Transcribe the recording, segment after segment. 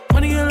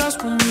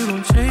lost when you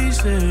don't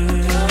chase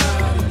it.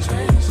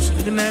 What you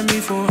looking at me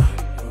for?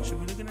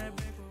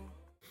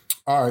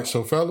 All right,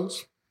 so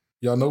fellas,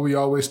 y'all know we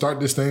always start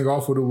this thing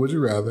off with a would you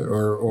rather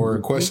or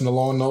a question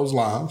along those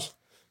lines.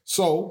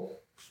 So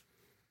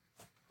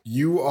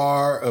you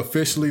are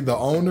officially the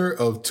owner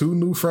of 2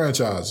 new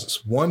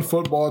franchises, 1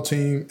 football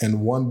team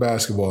and 1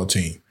 basketball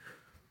team.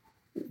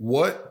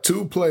 What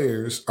 2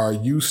 players are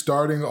you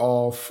starting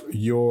off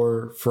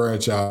your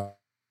franchise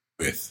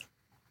with?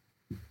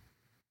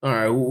 All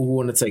right, who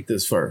want to take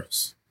this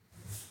first?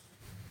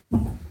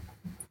 Go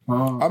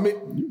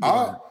ahead.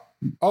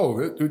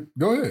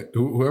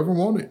 Whoever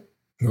wanted.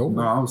 No,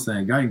 I was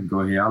saying, guy, you can go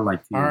ahead. I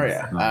like to. All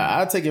right,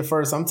 I'll take it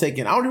first. I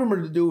don't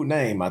remember the dude's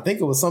name. I think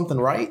it was something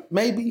Wright,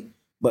 maybe,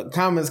 but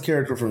Common's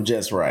character from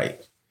Just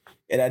Right.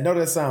 And I know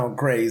that sounds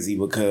crazy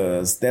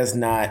because that's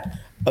not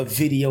a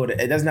video.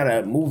 That's not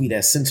a movie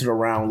that's centered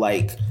around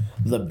like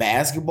the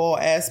basketball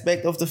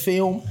aspect of the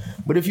film.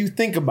 But if you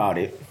think about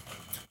it,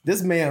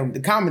 this man,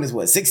 the Common is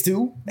what,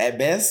 6'2" at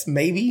best,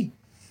 maybe.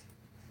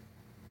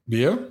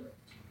 Yeah.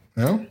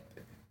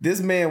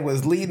 This man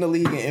was leading the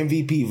league in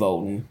MVP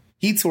voting.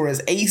 He tore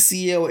his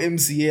ACL,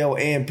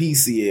 MCL, and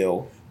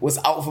PCL. Was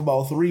out for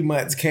about 3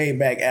 months. Came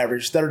back,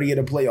 averaged 30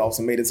 in the playoffs,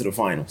 and made it to the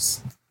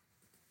finals.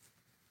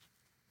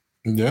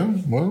 Yeah,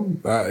 well,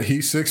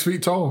 he's 6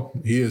 feet tall.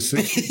 He is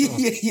 6 feet tall.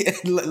 Yeah.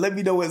 Let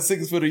me know what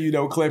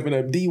 6-footer, clamping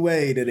up D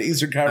Wade in the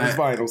Eastern Conference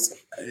Finals.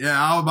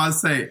 Yeah, I was about to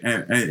say,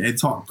 and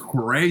talk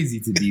crazy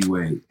to D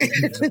Wade.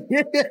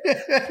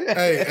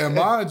 Hey, and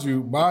mind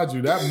you,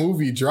 that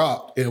movie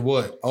dropped in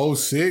what,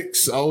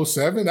 06,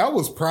 07? That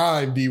was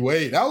prime D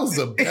Wade. That was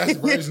the best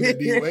version of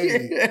D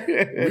Wade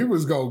we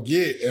was gonna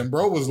get. And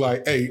bro was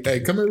like, hey,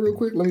 come here real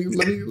quick. Let me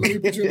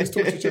put you in this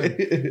torture chair.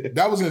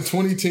 That was in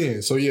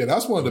 2010. So yeah,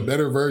 that's one of the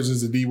better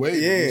versions of D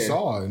Wade we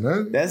saw.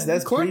 And that's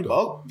that's pre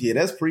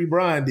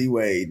Brian D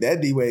Wade.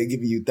 That D Wade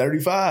giving you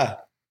 35.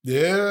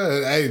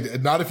 Yeah, hey,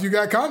 not if you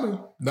got Common.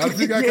 Not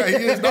if you got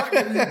Common. He is not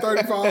giving you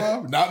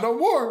 35. Not no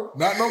more.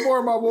 Not no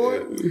more, my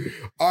boy.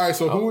 All right,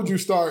 so who would you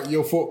start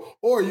your four?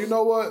 Or you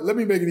know what? Let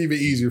me make it even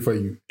easier for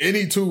you.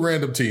 Any two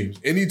random teams,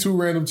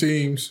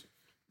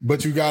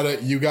 but you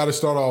gotta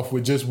start off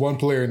with just one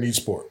player in each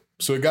sport.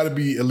 So it got to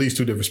be at least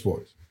 2 different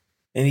sports.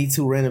 Any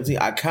 2 random teams.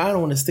 I kind of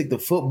want to stick to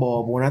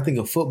football, but when I think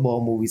of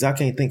football movies, I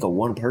can't think of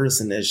one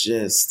person that's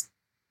just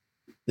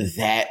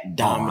that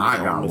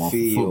dominant on the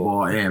field.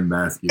 Football and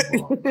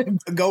basketball.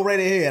 Go right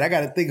ahead. I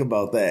got to think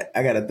about that.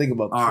 All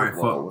right,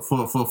 for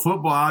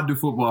football, I'll do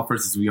football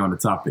first since we on the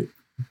topic.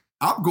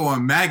 I'm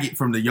going Maggot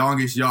from The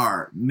Youngest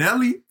Yard.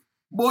 Nelly,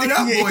 boy,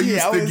 that boy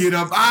used to get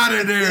up out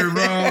of there,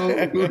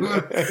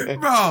 bro.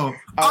 Bro,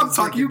 I'm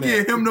talking. You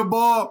get him the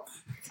ball,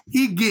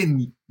 he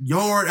getting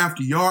yard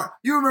after yard.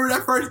 You remember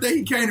that first day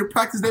he came to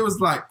practice? They was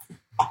like,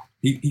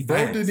 He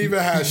didn't even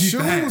have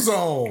shoes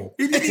on.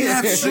 He didn't even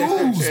have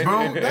shoes,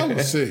 bro. That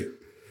was sick.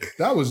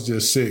 That was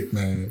just sick,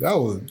 man. That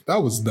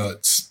was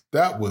nuts.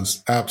 That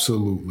was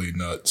absolutely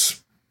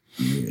nuts.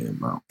 Yeah,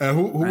 bro. And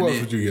who else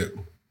would you get?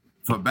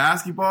 For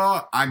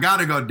basketball, I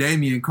gotta go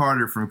Damian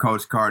Carter from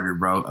Coach Carter,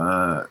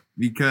 bro.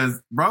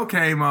 Because bro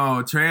came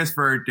on,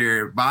 transferred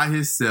there by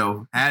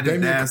himself, had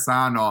his dad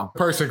sign off.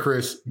 Person,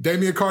 Chris.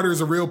 Damian Carter is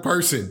a real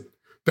person.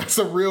 That's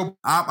a real.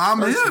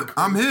 I'm hip.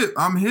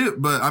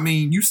 But I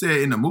mean, you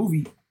said in the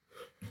movie,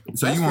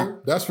 so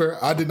that's fair.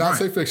 I did not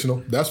say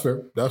fictional. That's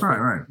fair. That's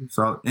fair. Right.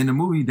 So in the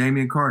movie,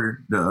 Damian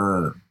Carter,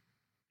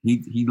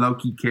 he low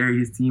key carried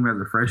his team as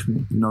a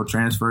freshman.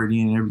 Transferred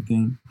in and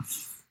everything.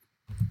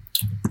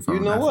 So you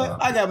know what?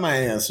 I got my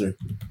answer.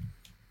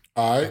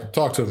 All right,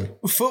 talk to me.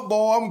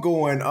 Football. I'm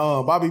going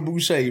Bobby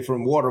Boucher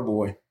from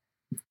Waterboy.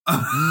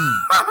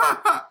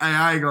 Hey,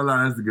 I ain't gonna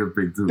lie, that's a good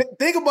pick too.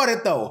 Think about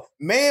it though.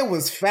 Man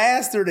was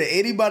faster than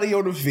anybody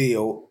on the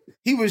field.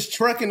 He was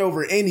trucking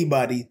over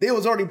anybody. They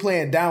was already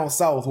playing down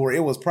south where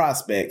it was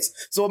prospects.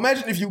 So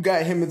imagine if you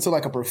got him into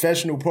like a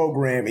professional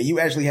program and you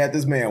actually had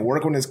this man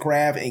work on his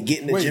craft and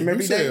get in the gym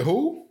every day.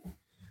 Who?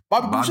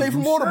 Bobby Boucher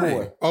from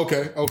Waterboy.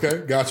 Okay.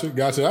 Gotcha.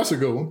 That's a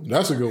good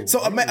one.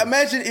 So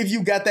imagine if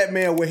you got that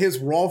man with his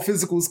raw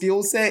physical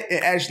skill set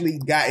and actually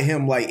got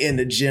him like in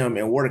the gym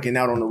and working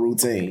out on the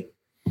routine.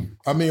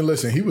 I mean,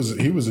 listen, he was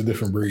a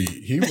different breed.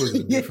 He was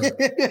a different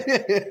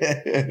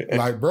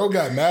like bro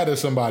got mad at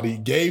somebody,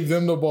 gave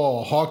them the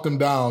ball, hawked them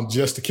down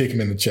just to kick him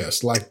in the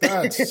chest. Like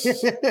that's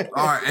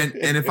all right.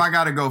 And if I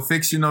gotta go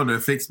fictional to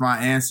fix my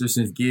answer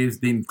since Gibbs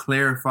didn't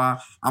clarify,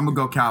 I'm gonna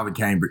go Calvin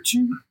Cambridge.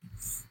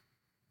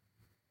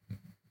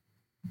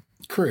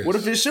 Chris, what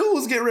if his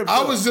shoes get ripped?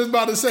 I was just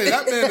about to say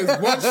that man is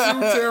one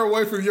shoe tear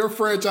away from your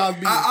franchise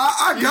being.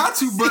 I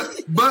got you,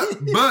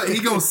 but he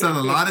gonna sell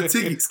a lot of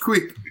tickets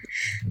quick.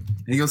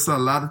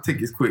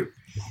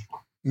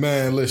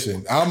 Man,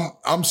 listen,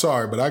 I'm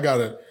sorry, but I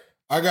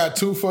got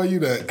 2 for you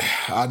that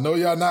I know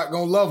y'all not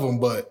gonna love them,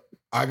 but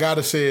I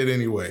gotta say it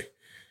anyway.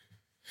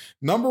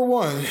 Number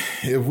 1,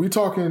 if we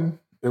talking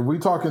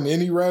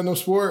any random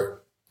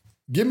sport,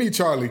 Give me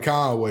Charlie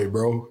Conway,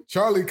 bro.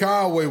 Charlie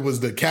Conway was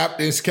the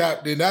captain's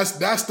captain.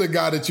 That's the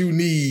guy that you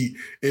need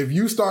if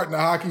you starting a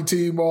hockey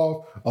team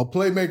off. A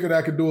playmaker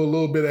that can do a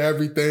little bit of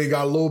everything,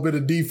 got a little bit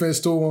of defense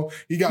to him.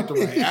 He got the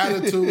right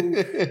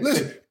attitude.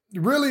 Listen,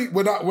 really,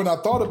 when I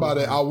thought about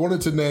it, I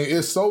wanted to name.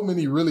 It's so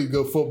many really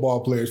good football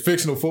players,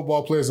 fictional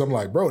football players. I'm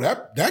like, bro,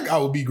 that guy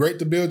would be great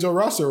to build your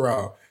roster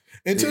around.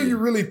 Until you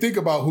really think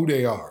about who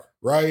they are,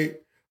 right?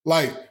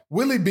 Like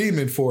Willie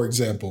Beeman, for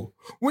example.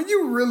 When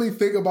you really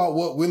think about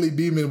what Willie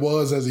Beeman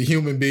was as a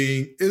human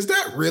being, is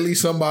that really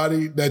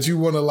somebody that you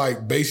want to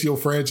like base your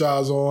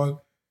franchise on?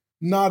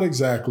 Not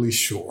exactly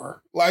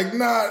sure. Like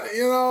not,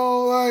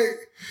 like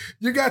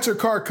you got your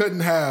car cut in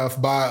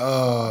half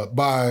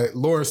by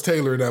Lawrence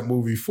Taylor in that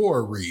movie for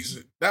a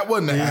reason. That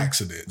wasn't an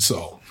accident.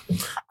 So,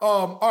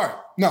 all right.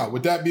 Now,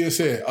 with that being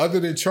said, other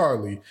than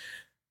Charlie,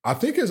 I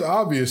think it's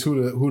obvious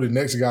who the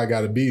next guy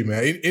got to be,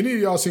 man. Any of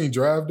y'all seen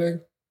Draft Day?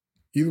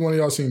 Either one of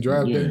y'all seen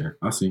Draft Day? Yeah,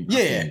 I seen.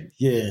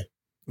 Yeah.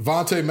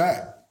 Vontae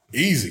Mack.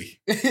 Easy.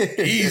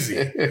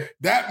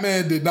 That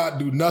man did not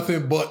do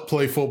nothing but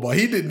play football.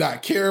 He did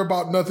not care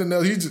about nothing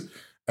else. He just,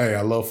 hey,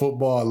 I love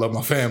football. I love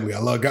my family. I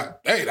love God.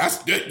 Hey,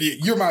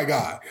 you're my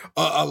guy.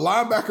 A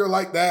linebacker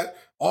like that,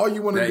 all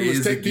you want to do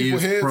is take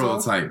people's heads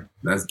prototype. off.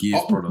 That's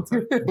Gibbs'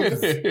 prototype.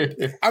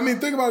 I mean,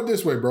 think about it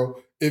this way, bro.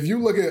 If you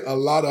look at a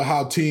lot of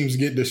how teams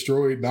get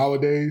destroyed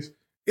nowadays,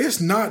 it's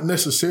not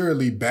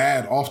necessarily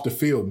bad off the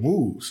field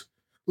moves.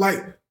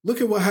 Like,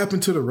 look at what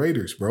happened to the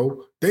Raiders,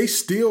 bro. They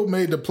still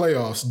made the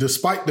playoffs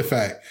despite the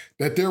fact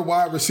that their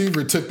wide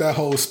receiver took that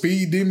whole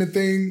speed demon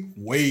thing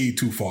way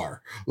too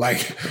far.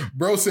 Like,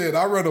 bro said,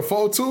 I run a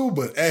 4.2,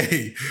 but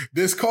hey,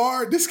 this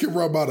can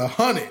run about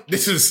 100.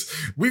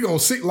 We gonna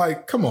see,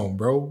 like, come on,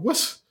 bro.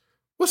 What's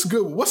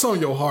good? What's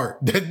on your heart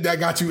that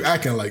got you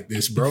acting like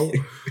this, bro?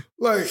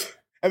 Like,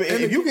 I mean,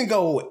 if you can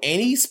go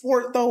any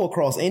sport, though,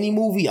 across any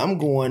movie, I'm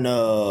going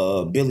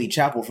Billy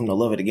Chapel from The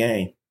Love of the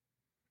Game.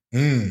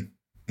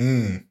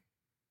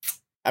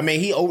 I mean,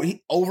 he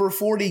over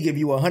 40, give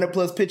you 100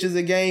 plus pitches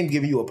a game,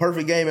 give you a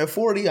perfect game at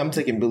 40. I'm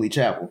taking Billy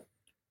Chapel.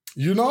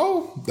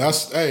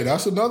 That's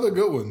another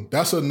good one.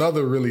 That's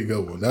another really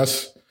good one.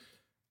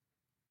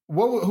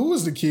 Who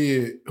was the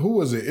kid? Who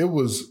was it?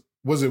 Was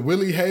it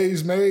Willie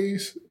Hayes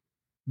Mays?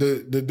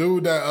 The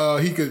dude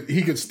that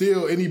he could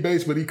steal any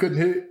base, but he couldn't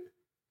hit?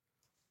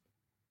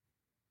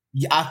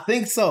 Yeah, I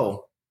think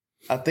so.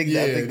 I think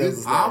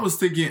that's. I was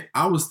thinking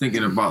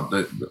about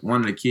the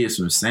one of the kids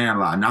from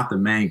Sandlot, not the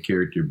main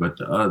character, but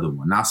the other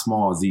one. Not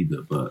Smalls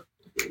either, but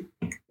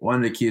one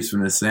of the kids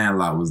from the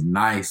Sandlot was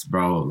nice,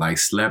 bro. Like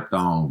slept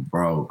on,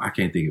 bro. I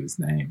can't think of his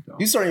name though.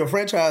 You starting your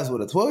franchise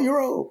with a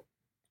 12-year-old?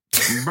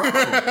 Bro,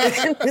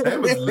 that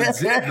was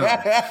legit though.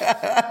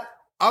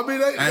 I mean,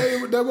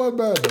 that wasn't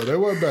bad though. That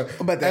wasn't bad.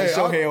 But that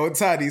Shohei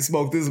Ohtani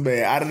smoked this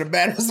man out of the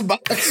batter's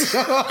box.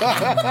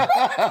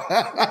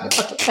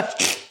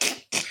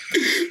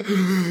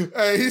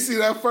 Hey, he see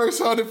that first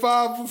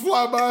 105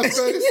 fly by his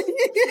face?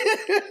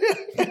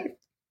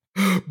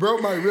 Bro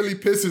might really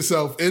piss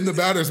himself in the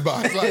batter's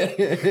box. Like,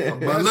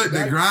 but look,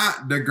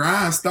 the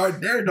grind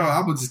start there though. I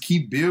would just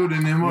keep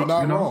building him up. You're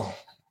not wrong.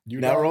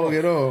 You're not wrong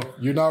at all.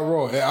 You're not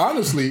wrong. And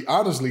honestly,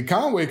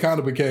 Conway kind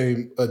of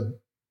became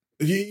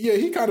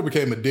he kind of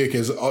became a dick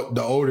as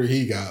the older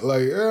he got.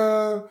 Like,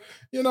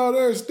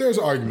 there's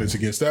arguments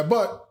against that.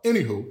 But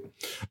anywho,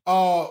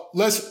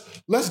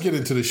 let's get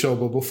into the show.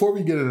 But before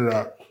we get into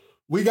that,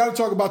 we got to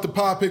talk about the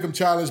Pod Pick'em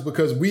Challenge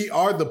because we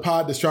are the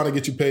pod that's trying to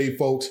get you paid,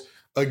 folks.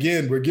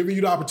 Again, we're giving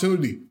you the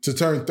opportunity to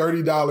turn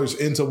 $30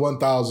 into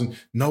 $1,000.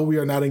 No, we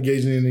are not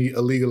engaging in any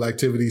illegal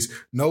activities.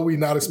 No, we're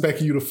not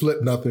expecting you to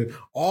flip nothing.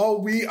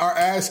 All we are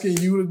asking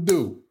you to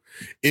do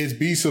is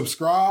be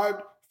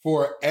subscribed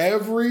for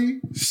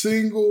every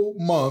single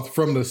month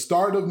from the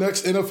start of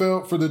next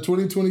NFL for the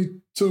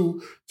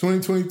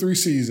 2022-2023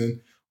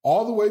 season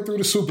all the way through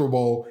the Super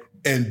Bowl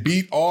and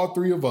beat all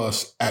three of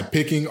us at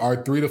picking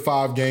our 3 to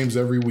 5 games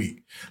every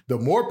week. The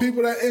more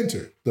people that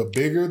enter, the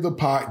bigger the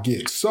pot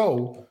gets.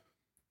 So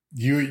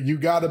you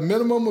got a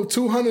minimum of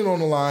 200 on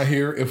the line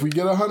here if we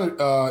get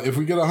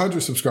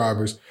 100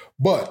 subscribers.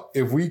 But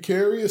if we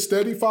carry a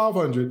steady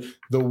 500,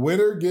 the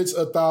winner gets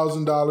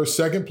 $1,000,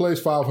 second place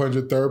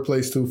 500, third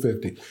place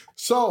 250.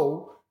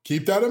 So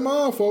keep that in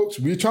mind, folks.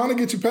 We're trying to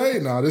get you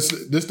paid now. This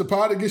the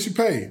pod that gets you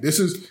paid. This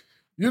is,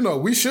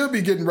 we should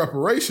be getting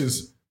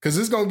reparations because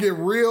it's gonna get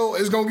real.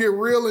 It's gonna get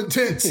real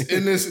intense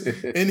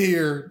in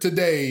here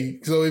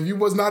today. So if you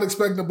was not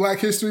expecting a Black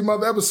History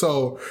Month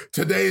episode,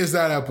 today is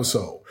that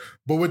episode.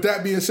 But with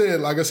that being said,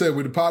 like I said,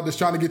 we're the pod that's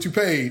trying to get you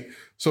paid.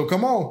 So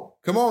come on.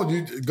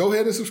 You go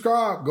ahead and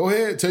subscribe. Go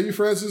ahead. Tell your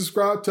friends to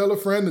subscribe. Tell a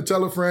friend to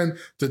tell a friend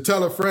to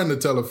tell a friend to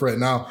tell a friend.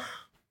 Now,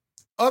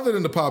 other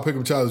than the Pod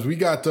Pick'em Challenge, we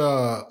got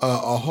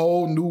a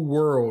whole new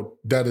world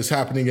that is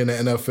happening in the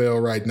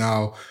NFL right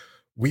now.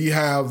 We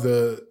have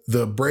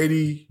the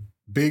Brady,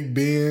 Big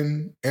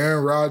Ben,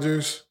 Aaron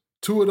Rodgers,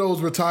 2 of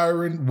those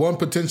retiring, 1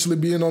 potentially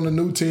being on a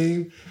new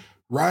team.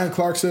 Ryan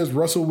Clark says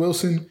Russell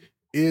Wilson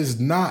is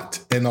not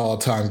an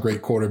all-time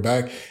great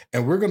quarterback.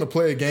 And we're going to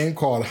play a game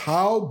called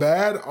How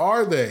Bad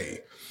Are They?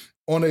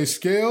 On a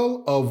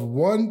scale of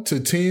 1 to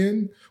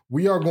 10,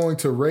 we are going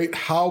to rate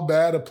how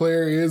bad a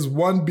player is.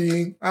 1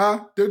 being,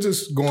 they're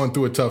just going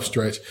through a tough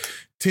stretch.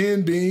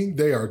 10 being,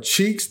 they are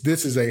cheeks.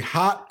 This is a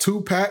hot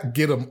 2-pack.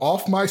 Get them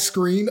off my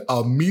screen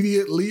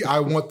immediately. I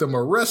want them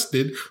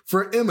arrested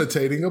for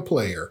imitating a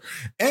player.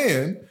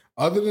 And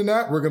other than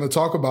that, we're going to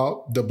talk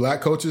about the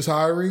black coaches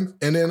hiring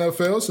in the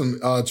NFL, some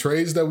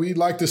trades that we'd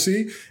like to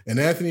see. And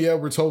Anthony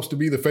Edwards hopes to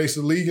be the face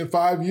of the league in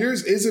 5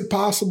 years. Is it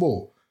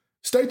possible?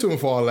 Stay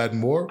tuned for all that and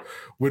more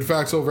with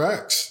Facts Over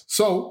Acts.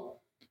 So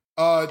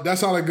that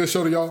sound like a good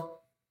show to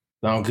y'all?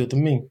 Sound good to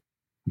me.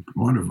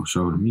 Wonderful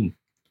show to me.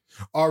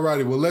 All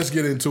righty, well, let's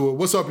get into it.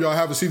 What's up, y'all?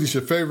 Have a seat. It's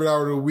your favorite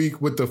hour of the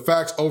week with the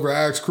Facts Over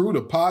Acts crew,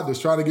 the pod that's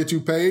trying to get you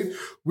paid.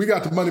 We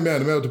got the money man,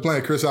 the man with the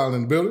plan, Chris Allen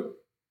in the building.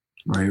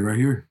 Right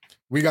here.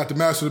 We got the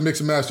master of the mix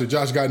and master,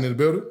 Josh Guyton in the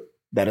building.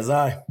 That is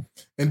I.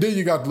 And then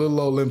you got the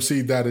little old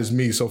MC, that is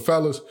me. So,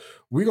 fellas,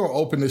 we're going to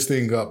open this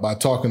thing up by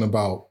talking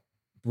about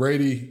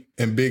Brady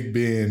and Big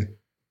Ben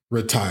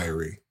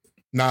retiring.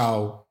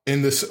 Now,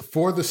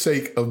 for the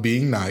sake of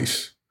being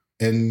nice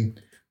and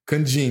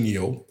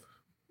congenial,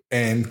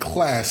 and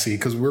classy,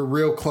 because we're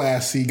real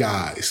classy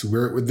guys.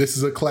 This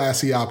is a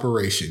classy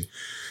operation.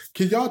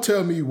 Can y'all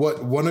tell me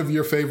what one of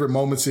your favorite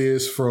moments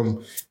is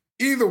from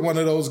either one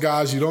of those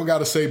guys? You don't got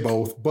to say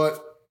both,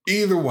 but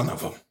either one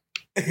of them.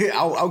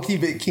 I'll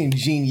keep it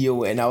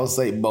congenial, and I'll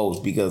say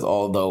both, because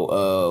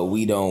although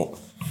we don't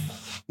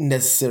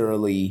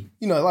necessarily,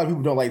 a lot of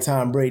people don't like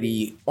Tom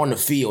Brady on the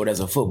field as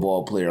a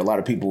football player. A lot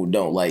of people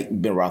don't like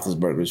Ben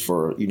Roethlisberger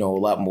for, a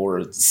lot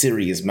more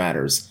serious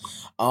matters.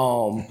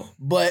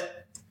 But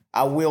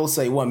I will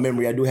say one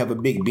memory I do have a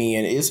Big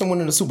Ben is someone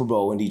in the Super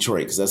Bowl in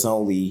Detroit, because that's the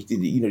only,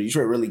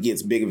 Detroit really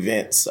gets big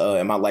events.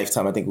 In my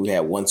lifetime, I think we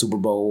had 1 Super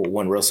Bowl,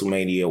 1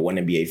 WrestleMania, 1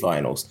 NBA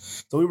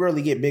Finals. So we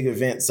rarely get big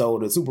events. So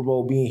the Super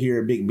Bowl being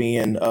here, Big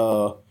Ben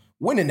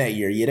winning that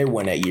year. Yeah, they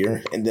won that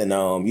year. And then,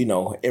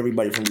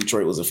 everybody from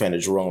Detroit was a fan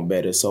of Jerome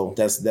Bettis. So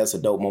that's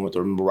a dope moment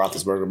to remember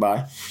Roethlisberger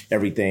by.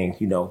 Everything,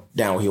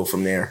 downhill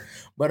from there.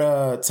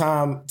 But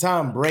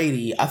Tom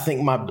Brady, I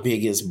think my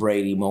biggest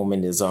Brady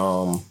moment is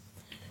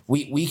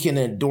we can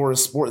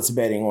endorse sports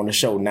betting on the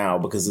show now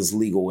because it's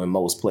legal in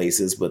most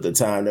places. But the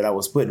time that I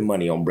was putting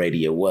money on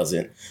Brady, it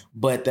wasn't.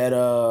 But that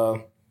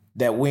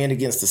win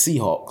against the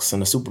Seahawks in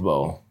the Super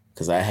Bowl,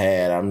 because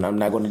I'm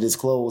not going to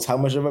disclose how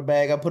much of a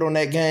bag I put on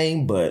that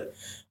game, but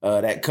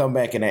that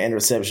comeback and that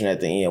interception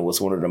at the end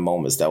was one of the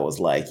moments that was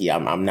like, yeah,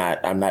 I'm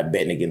not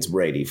betting against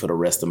Brady for the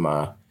rest of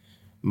my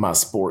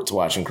sports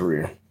watching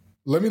career.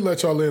 Let me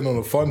let y'all in on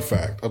a fun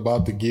fact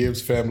about the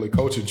Gibbs family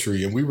coaching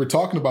tree. And we were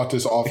talking about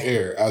this off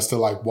air as to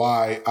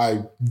why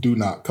I do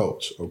not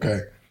coach, okay?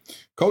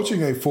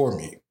 Coaching ain't for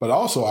me, but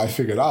also I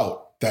figured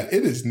out that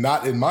it is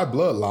not in my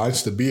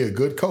bloodlines to be a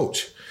good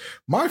coach.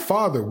 My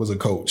father was a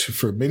coach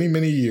for many,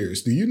 many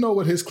years. Do you know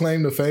what his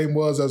claim to fame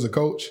was as a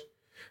coach?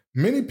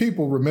 Many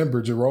people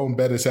remember Jerome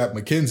Bettis at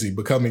McKenzie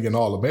becoming an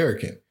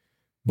All-American.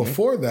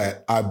 Before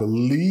that, I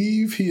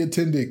believe he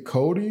attended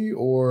Cody,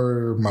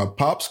 or my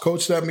pops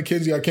coached at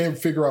McKenzie. I can't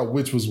figure out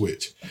which was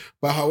which.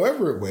 But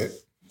however it went,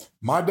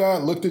 my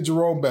dad looked at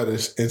Jerome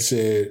Bettis and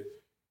said,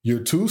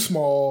 "You're too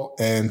small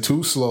and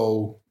too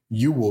slow.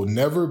 You will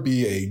never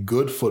be a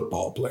good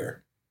football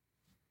player."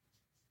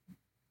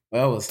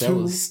 That was a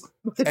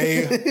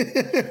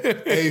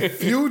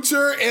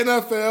future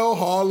NFL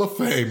Hall of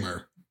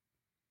Famer.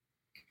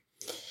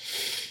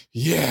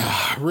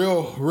 Yeah,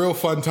 real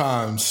fun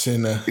times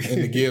in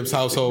the Gibbs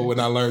household when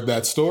I learned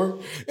that story.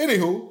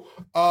 Anywho,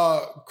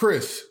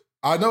 Chris,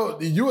 I know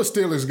you a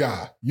Steelers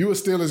guy.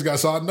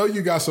 So I know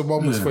you got some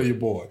moments for your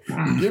boy.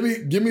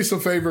 Give me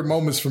some favorite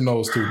moments from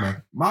those two,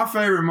 man. My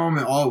favorite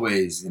moment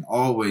always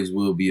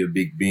will be a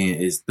Big Ben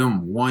is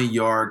them 1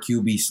 yard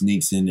QB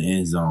sneaks in the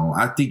end zone.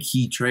 I think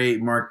he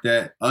trademarked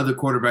that. Other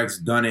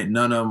quarterbacks done it.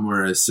 None of them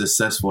were as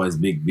successful as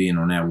Big Ben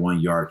on that 1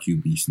 yard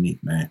QB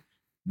sneak, man.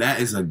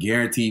 That is a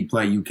guaranteed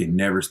play you can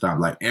never stop.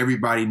 Like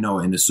everybody know,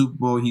 in the Super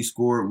Bowl he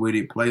scored with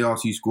it,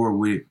 playoffs he scored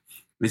with it.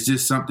 It's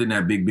just something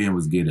that Big Ben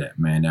was good at,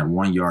 man. That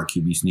 1 yard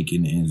QB sneak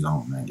in the end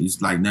zone, man.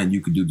 It's like nothing you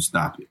could do to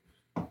stop it.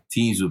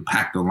 Teams would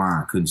pack the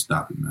line, couldn't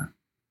stop it, man.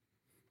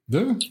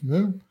 Yeah.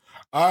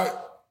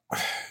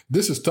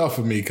 This is tough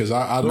for me because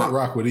I don't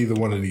rock with either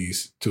one of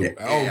these two.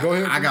 Go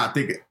ahead. I got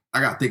to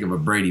think of a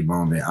Brady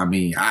moment. I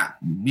mean,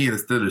 me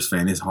as a Steelers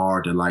fan, it's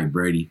hard to like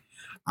Brady.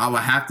 I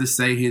would have to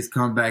say his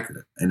comeback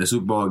in the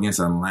Super Bowl against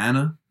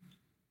Atlanta,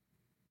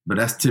 but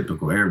that's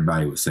typical.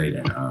 Everybody would say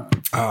that.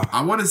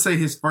 I want to say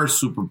his first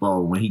Super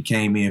Bowl when he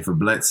came in for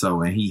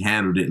Bledsoe and he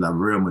handled it like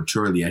real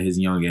maturely at his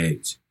young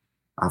age.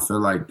 I feel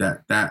like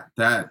that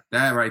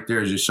right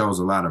there just shows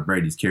a lot of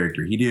Brady's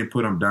character. He didn't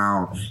put him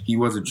down. He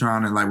wasn't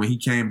trying to, like, when he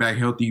came back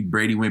healthy,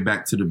 Brady went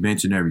back to the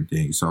bench and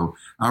everything. So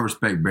I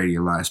respect Brady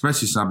a lot,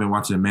 especially since I've been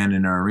watching Man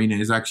in the Arena.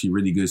 It's actually a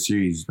really good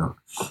series, though.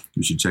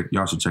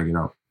 Y'all should check it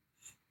out.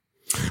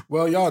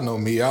 Well, y'all know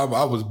me. I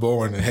was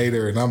born a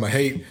hater, and I'm a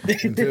hate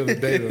until the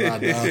day that I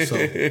die. So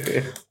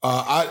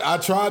I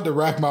tried to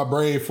rack my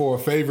brain for a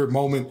favorite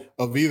moment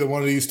of either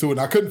one of these two, and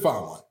I couldn't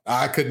find one.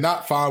 I could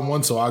not find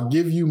one, so I'll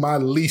give you my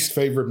least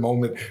favorite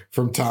moment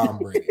from Tom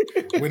Brady.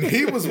 When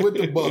he was with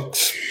the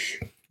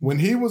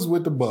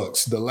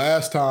Bucs, the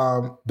last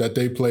time that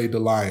they played the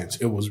Lions,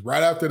 it was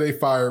right after they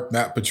fired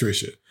Matt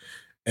Patricia.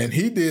 And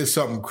he did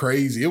something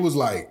crazy. It was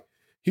like,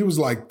 he was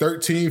like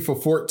 13 for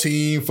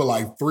 14 for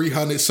like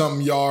 300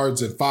 something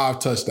yards and 5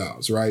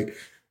 touchdowns, right?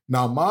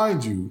 Now,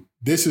 mind you,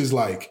 this is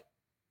like,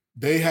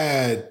 they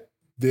had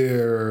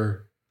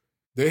their,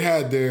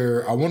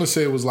 I want to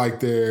say it was like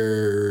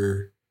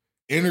their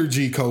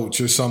energy coach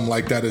or something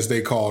like that, as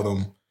they called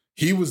him.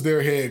 He was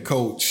their head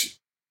coach.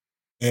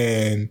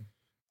 And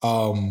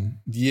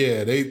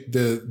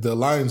the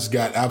Lions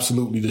got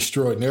absolutely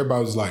destroyed. And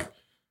everybody was like,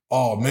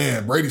 oh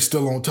man, Brady's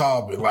still on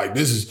top. And like,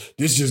 this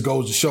just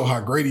goes to show how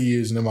great he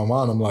is. And in my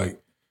mind, I'm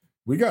like,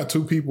 we got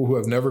two people who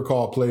have never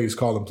called plays,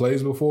 calling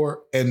plays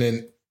before, and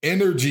then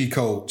energy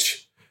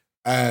coach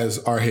as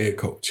our head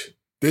coach.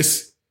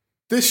 This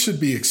should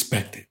be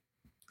expected.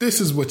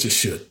 This is what you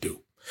should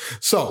do.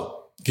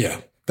 So yeah,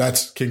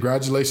 that's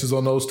congratulations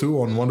on those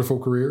two on wonderful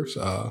careers.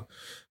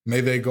 May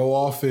they go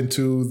off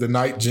into the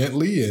night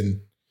gently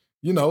and,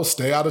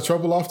 stay out of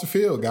trouble off the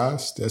field,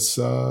 guys. That's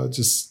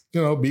just,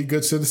 be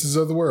good citizens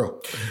of the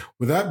world.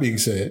 With that being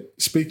said,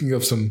 speaking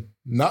of some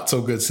not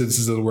so good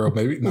citizens of the world,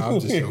 maybe. No,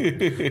 I'm just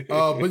joking.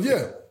 But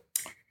yeah,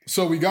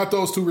 so we got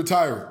those two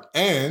retiring.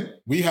 And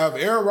we have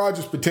Aaron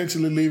Rodgers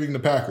potentially leaving the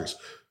Packers.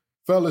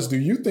 Fellas, do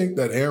you think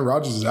that Aaron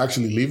Rodgers is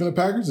actually leaving the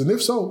Packers? And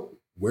if so,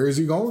 where is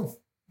he going?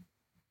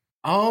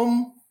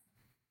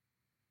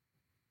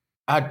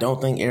 I don't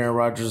think Aaron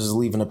Rodgers is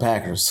leaving the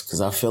Packers because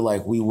I feel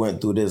like we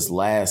went through this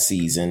last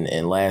season,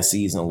 and last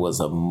season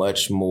was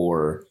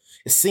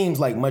it seems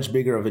like much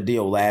bigger of a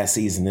deal last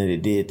season than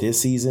it did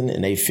this season.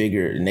 And they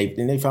figured, and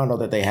they found out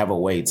that they have a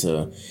way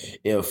to,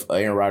 if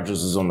Aaron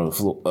Rodgers is on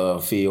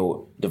the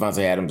field,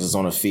 Devontae Adams is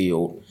on the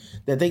field,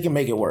 that they can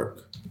make it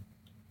work.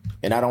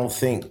 And I don't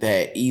think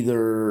that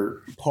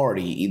either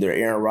party, either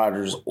Aaron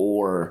Rodgers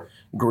or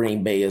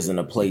Green Bay, is in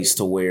a place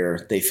to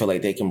where they feel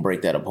like they can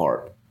break that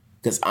apart.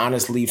 Because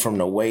honestly, from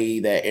the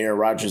way that Aaron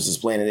Rodgers is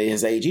playing at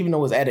his age, even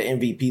though it's at an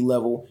MVP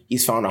level,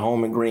 he's found a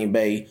home in Green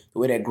Bay. The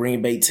way that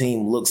Green Bay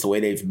team looks, the way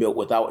they've built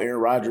without Aaron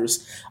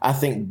Rodgers, I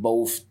think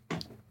both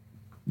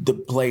the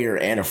player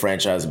and the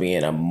franchise be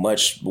in a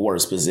much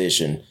worse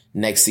position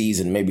next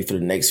season, maybe for the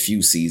next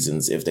few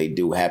seasons, if they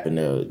do happen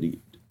to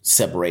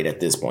separate at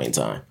this point in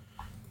time.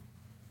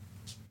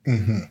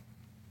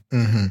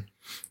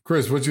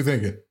 Chris, what you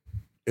thinking?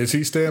 Is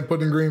he staying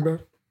put in Green Bay?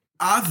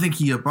 I think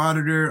he up out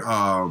of there.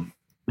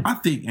 I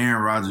think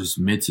Aaron Rodgers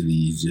mentally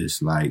is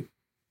just like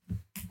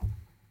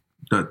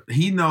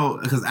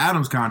because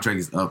Adams' contract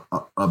is up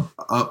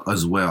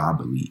as well, I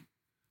believe.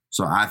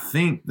 So I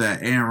think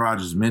that Aaron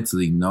Rodgers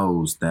mentally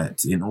knows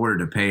that in order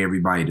to pay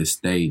everybody to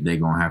stay, they're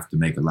gonna have to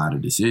make a lot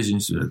of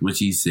decisions, which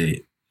he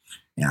said.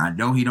 And I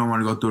know he don't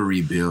want to go through a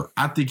rebuild.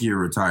 I think he'll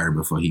retire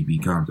before he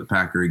becomes a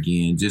Packer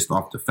again, just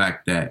off the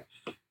fact that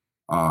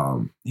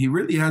he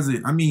really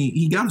hasn't. I mean,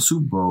 he got a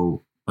Super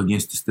Bowl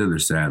against the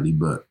Steelers, sadly,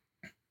 but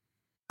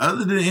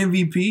other than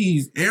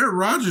MVPs, Aaron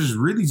Rodgers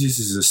really just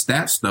is a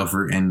stat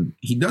stuffer, and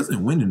he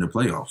doesn't win in the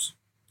playoffs.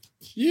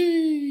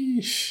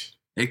 Yeesh.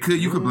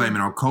 You could blame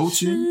it on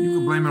coaching. You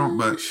could blame it on,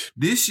 but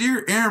this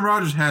year, Aaron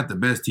Rodgers had the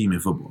best team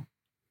in football,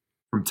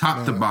 from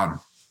top to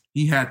bottom.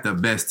 He had the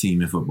best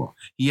team in football.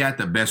 He had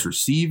the best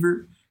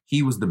receiver.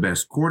 He was the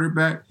best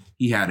quarterback.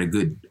 He had a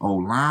good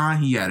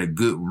O-line. He had a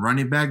good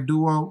running back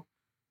duo.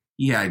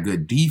 He had a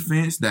good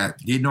defense that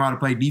didn't know how to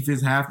play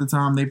defense half the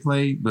time they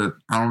played, but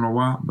I don't know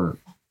why, but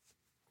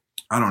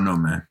I don't know,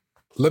 man.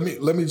 Let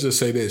me just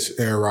say this,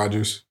 Aaron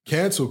Rodgers.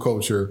 Cancel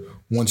culture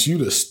wants you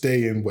to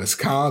stay in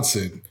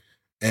Wisconsin,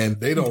 and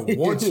they don't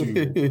want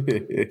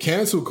you.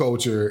 Cancel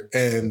culture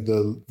and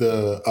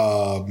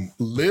the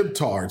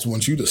libtards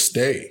want you to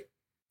stay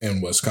in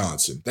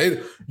Wisconsin.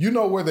 You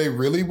know where they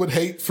really would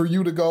hate for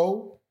you to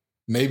go?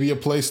 Maybe a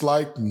place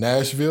like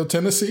Nashville,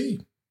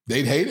 Tennessee.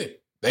 They'd hate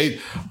it.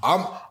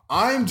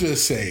 I'm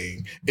just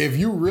saying, if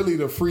you really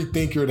the free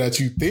thinker that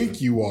you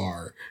think you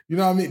are, you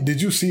know what I mean?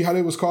 Did you see how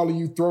they was calling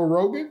you Throw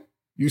Rogan?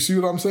 You see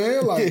what I'm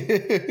saying? Like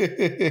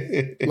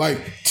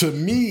to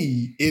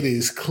me, it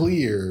is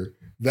clear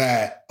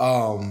that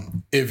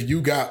if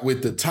you got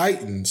with the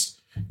Titans,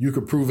 you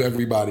could prove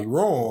everybody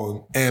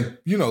wrong and,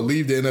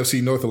 leave the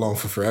NFC North alone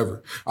for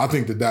forever. I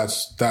think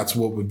that's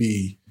what would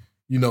be,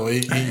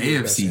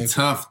 AFC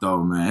tough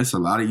though, man. It's a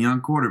lot of young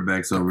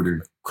quarterbacks over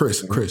there.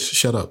 Chris,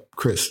 shut up.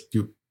 Chris,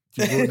 you're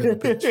ruining the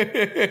pitch.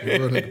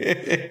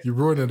 You're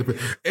ruining the pitch.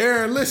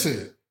 Aaron,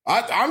 listen.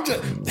 I'm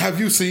just. Have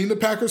you seen the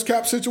Packers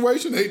cap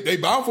situation? They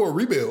bound for a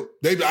rebuild.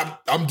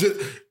 I'm just.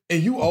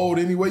 And you old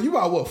anyway. You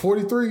got what?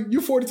 43.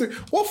 You 43.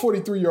 What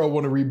 43-year-old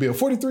want to rebuild?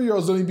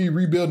 43-year-olds don't even be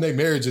rebuilding their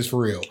marriages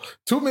for real.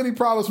 Too many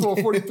problems for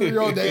a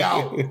 43-year-old. They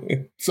out.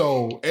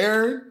 So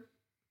Aaron,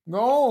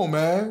 go on,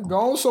 man.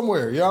 Go on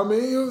somewhere. You know what I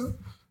mean?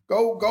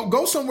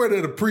 Go somewhere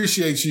that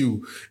appreciates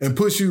you and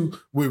puts you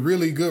with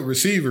really good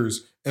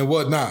receivers and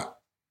whatnot.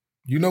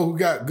 You know who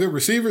got good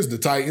receivers? The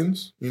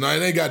Titans. You know,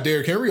 and they got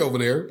Derrick Henry over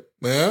there.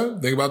 Man,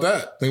 think about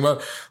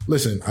that.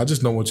 Listen, I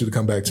just don't want you to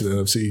come back to the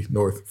NFC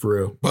North for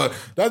real. But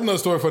that's another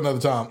story for another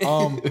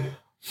time.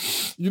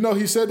 You know,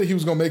 he said that he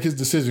was going to make his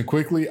decision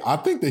quickly. I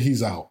think that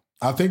he's out.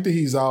 I think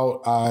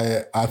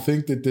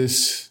that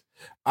this,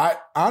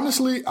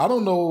 honestly, I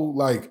don't know.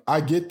 Like, I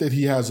get that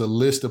he has a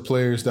list of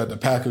players that the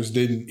Packers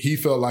he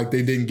felt like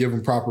they didn't give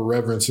him proper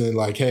reverence and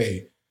like,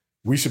 hey,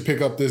 we should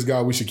pick up this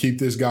guy. We should keep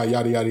this guy,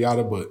 yada, yada,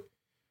 yada. But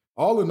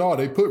all in all,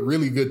 they put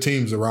really good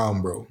teams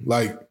around, bro.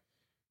 Like,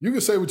 you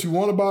can say what you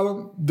want about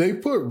them. They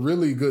put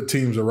really good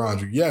teams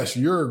around you. Yes,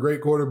 you're a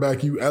great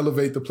quarterback. You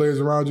elevate the players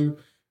around you.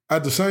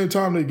 At the same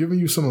time, they're giving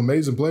you some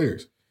amazing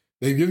players.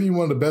 They've given you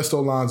one of the best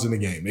O-lines in the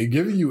game. They've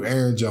given you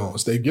Aaron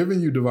Jones. They've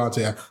given you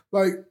Devontae.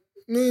 Like,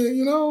 man,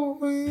 you know,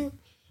 man,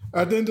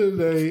 at the end of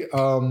the day,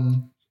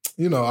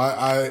 you know,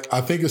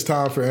 I think it's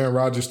time for Aaron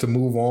Rodgers to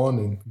move on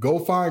and go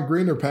find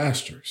greener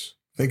pastures.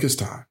 I think it's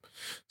time.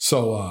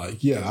 So,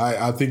 yeah,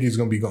 I think he's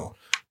going to be gone.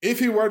 If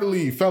he were to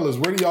leave, fellas,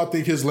 where do y'all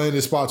think his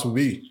landing spots would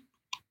be?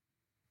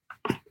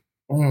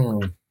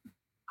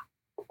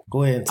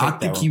 Go ahead. I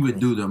think he would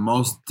do the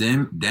most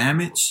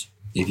damage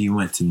if he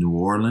went to New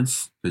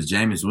Orleans, because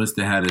Jameis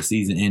Winston had a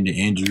season-ending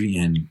injury,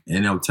 and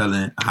no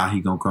telling how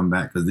he gonna come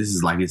back, because this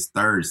is like his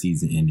third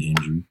season-ending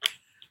injury.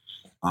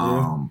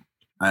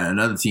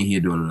 Another team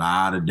he'd do a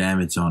lot of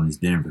damage on is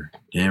Denver.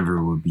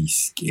 Denver would be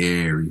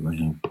scary with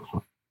him,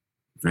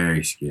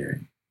 very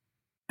scary.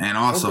 And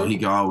also, he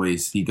could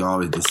always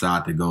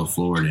decide to go to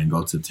Florida and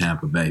go to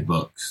Tampa Bay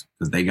Bucks,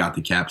 because they got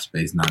the cap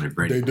space now that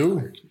Brady. They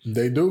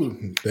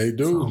do.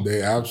 So,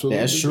 they absolutely.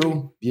 That's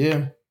true.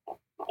 Yeah.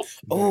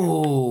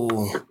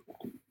 Oh,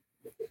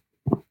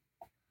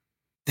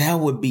 that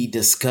would be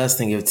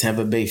disgusting if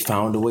Tampa Bay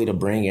found a way to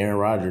bring Aaron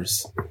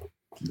Rodgers.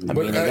 I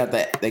mean,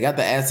 they got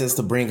the assets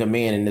to bring him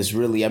in, and it's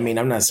really. I mean,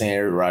 I'm not saying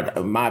Aaron Rodgers.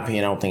 In my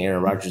opinion, I don't think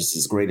Aaron Rodgers is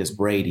as great as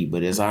Brady,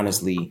 but it's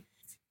honestly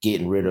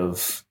getting rid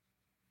of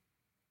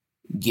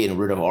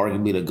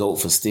arguably the GOAT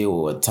for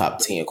still a top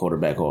 10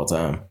 quarterback all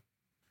time.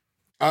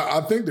 I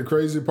think the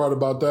crazy part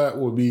about that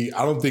would be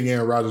I don't think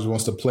Aaron Rodgers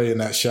wants to play in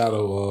that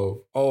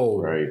shadow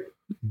of right.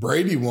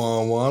 Brady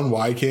won one,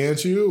 why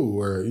can't you?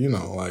 Or, you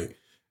know, like,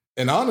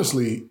 and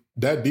honestly,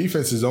 that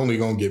defense is only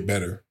going to get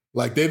better.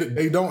 Like,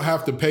 they don't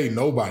have to pay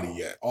nobody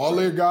yet. All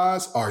their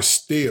guys are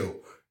still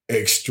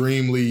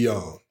extremely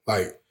young.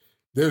 Like,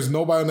 there's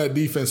nobody on that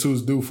defense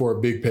who's due for a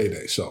big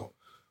payday. So,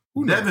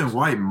 Devin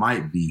White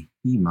might be.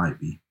 He might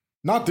be.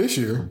 Not this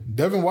year.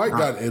 Devin White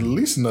got at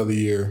least another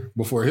year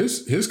before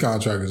his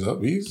contract is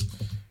up.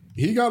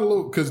 He got a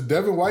little, because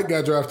Devin White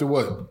got drafted,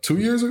 what, 2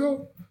 years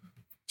ago?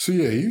 So,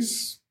 yeah,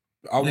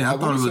 I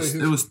thought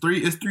it was 3.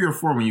 It's 3 or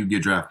 4 when you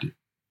get drafted.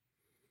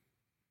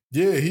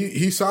 Yeah,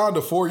 he signed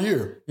a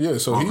 4-year. Yeah,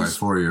 so he's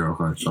 4-year.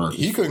 Okay, so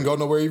he couldn't go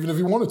nowhere even if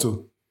he wanted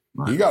to.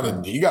 Right.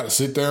 He got to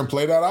sit there and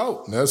play that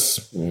out.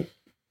 That's, you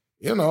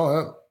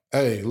know,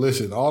 hey,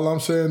 listen. All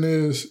I'm saying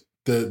is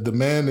the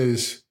man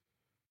is.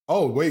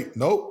 Oh wait,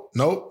 nope,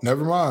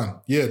 never mind.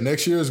 Yeah,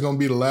 next year is going to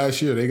be the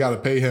last year. They got to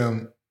pay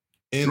him.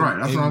 Right,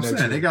 that's what I'm saying.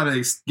 Year. They got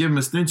to give him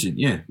extension.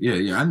 Yeah.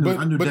 I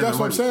knew but that's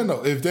what I'm saying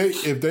though. If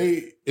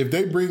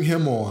they bring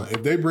him on,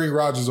 if they bring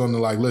Rodgers on,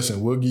 they're like,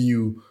 listen, we'll give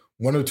you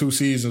 1 or 2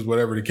 seasons,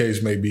 whatever the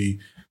case may be.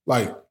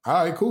 Like,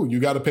 all right, cool. You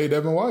got to pay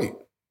Devin White.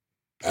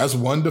 That's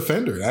one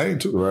defender. That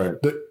ain't two. Right.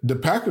 The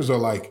Packers are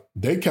like,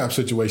 their cap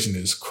situation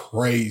is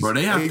crazy. Bro,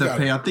 they have to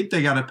pay. I think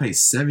they got to pay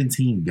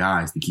 17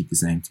 guys to keep the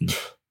same team.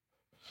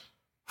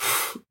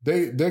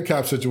 Their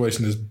cap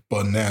situation is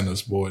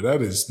bananas, boy.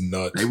 That is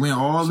nuts. They went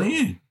all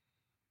in.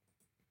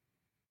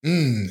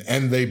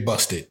 And they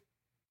busted.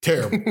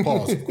 Terrible.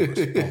 Pause, of course.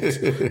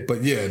 Pause.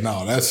 But yeah,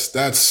 no, that's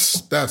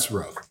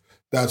rough.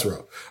 That's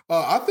rough.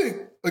 I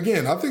think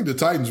the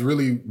Titans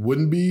really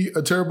wouldn't be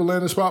a terrible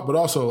landing spot, but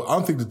also I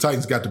don't think the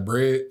Titans got the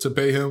bread to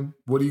pay him.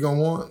 What are you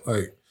gonna want?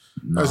 Like,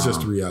 that's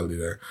just the reality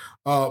there.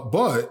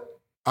 But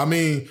I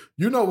mean,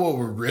 you know what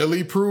would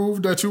really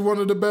prove that you're one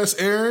of the best,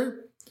 Aaron?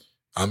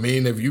 I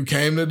mean, if you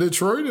came to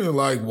Detroit and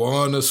like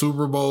won a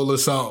Super Bowl or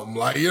something,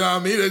 like, you know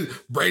what I mean?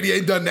 Brady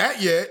ain't done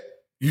that yet.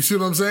 You see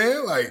what I'm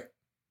saying? Like,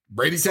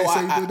 Brady can't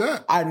say he did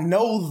that. I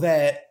know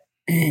that.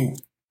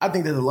 I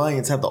think that the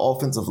Lions have the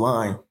offensive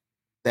line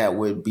that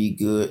would be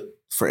good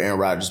for Aaron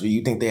Rodgers. But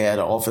you think they had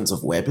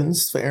offensive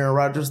weapons for Aaron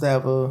Rodgers to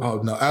have a?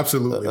 Oh no,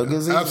 absolutely,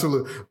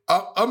 absolutely.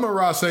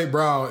 Amon-Ra St.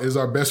 Brown is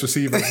our best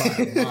receiver by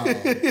a mile.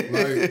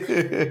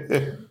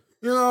 Like,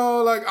 you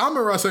know, like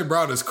Amon-Ra St.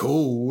 Brown is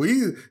cool.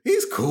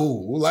 He's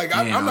cool. Like,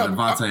 I'm not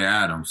Devontae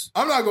Adams.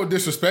 I'm not gonna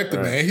disrespect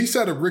the man. He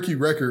set a rookie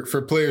record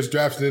for players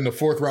drafted in the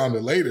 4th round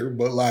or later.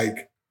 But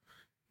like,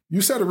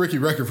 you set a rookie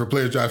record for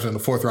players drafted in the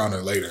 4th round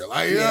or later.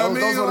 Like, you know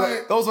what I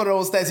mean? Those are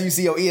those stats you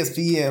see on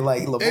ESPN.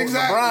 Like,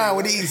 LeBron,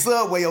 when he eats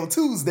Subway on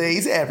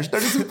Tuesdays, he averaged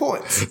 32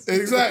 points.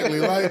 Exactly.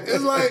 Like,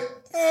 it's like,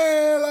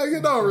 like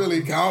it don't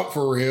really count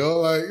for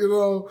real. Like, you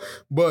know.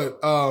 But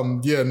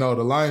yeah, no,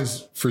 the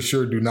Lions for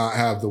sure do not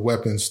have the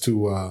weapons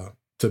to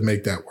to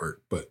make that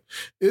work. But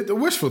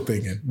wishful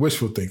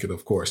thinking,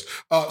 of course.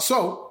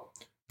 So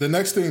the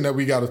next thing that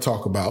we got to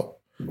talk about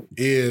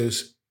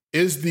is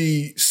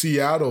the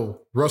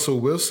Seattle Russell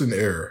Wilson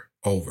era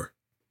over?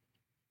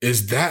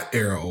 Is that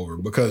era over?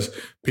 Because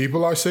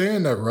people are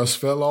saying that Russ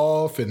fell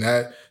off and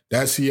that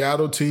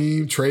Seattle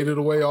team traded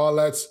away all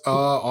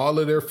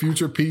of their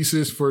future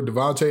pieces for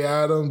Devontae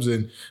Adams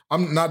and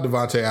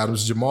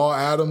Jamal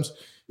Adams.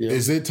 Yeah.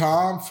 Is it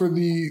time for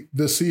the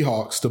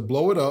Seahawks to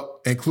blow it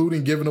up,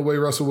 including giving away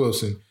Russell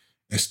Wilson,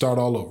 and start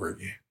all over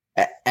again?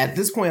 At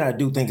this point, I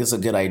do think it's a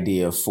good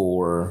idea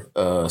for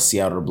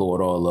Seattle to blow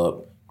it all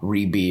up,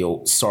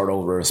 rebuild, start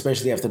over,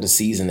 especially after the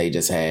season they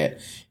just had.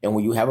 And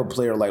when you have a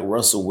player like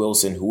Russell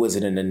Wilson, who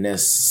isn't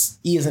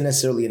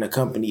necessarily in a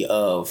company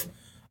of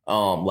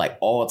like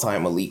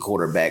all-time elite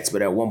quarterbacks,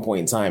 but at one point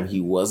in time he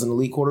was an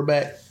elite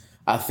quarterback.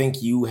 I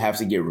think you have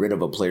to get rid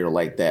of a player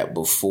like that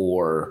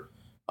before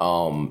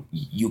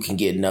you can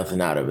get nothing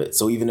out of it.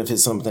 So even if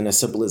it's something as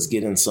simple as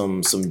getting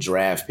some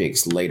draft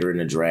picks later in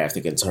the draft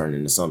that can turn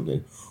into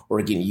something,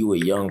 or getting you a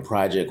young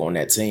project on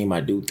that team, I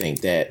do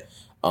think that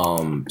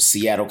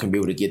Seattle can be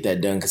able to get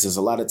that done, because there's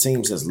a lot of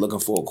teams that's looking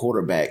for a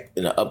quarterback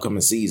in the upcoming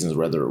seasons,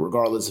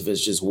 regardless if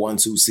it's just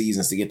 1-2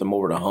 seasons to get them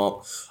over the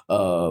hump.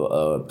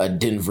 A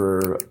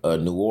Denver, a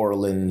New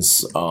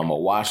Orleans, a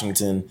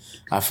Washington.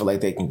 I feel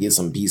like they can get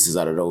some pieces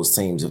out of those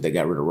teams if they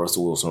got rid of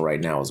Russell Wilson right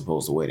now as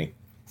opposed to waiting.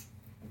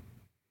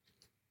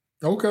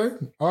 Okay.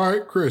 All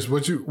right, Chris,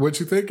 what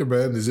you thinking,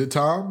 man? Is it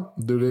time?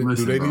 Do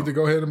they need to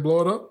go ahead and blow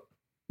it up?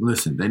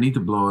 Listen, they need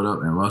to blow it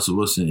up, and Russell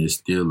Wilson is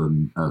still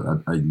an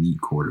elite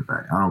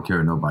quarterback. I don't care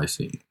what nobody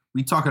say.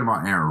 We talking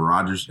about Aaron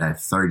Rodgers at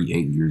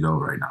 38 years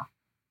old right now.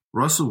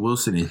 Russell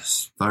Wilson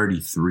is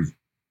 33.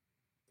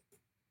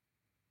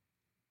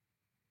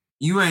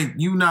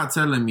 You not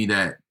telling me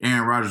that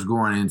Aaron Rodgers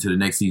going into the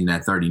next season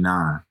at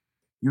 39.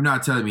 You're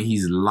not telling me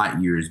he's light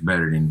years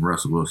better than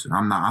Russell Wilson.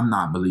 I'm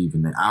not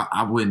believing that.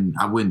 I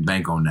wouldn't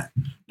bank on that.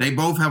 They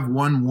both have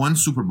won one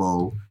Super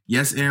Bowl.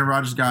 Yes, Aaron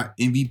Rodgers got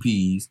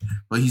MVPs,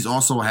 but he's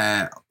also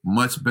had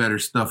much better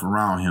stuff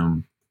around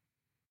him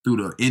through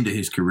the end of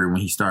his career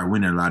when he started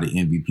winning a lot of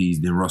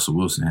MVPs than Russell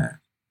Wilson had.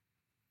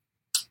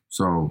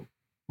 So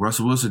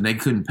Russell Wilson, they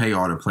couldn't pay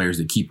all the players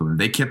to keep him. If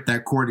they kept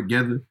that core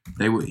together,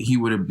 he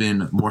would have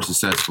been more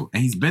successful.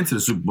 And he's been to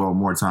the Super Bowl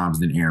more times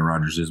than Aaron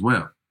Rodgers as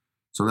well.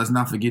 So let's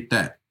not forget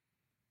that.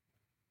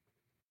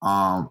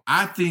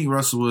 I think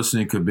Russell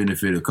Wilson could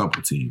benefit a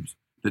couple teams.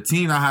 The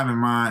team I have in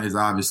mind is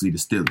obviously the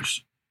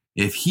Steelers.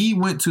 If he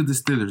went to the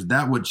Steelers,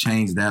 that would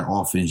change that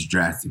offense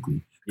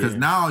drastically. Because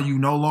now you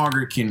no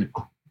longer can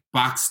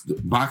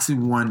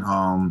boxing one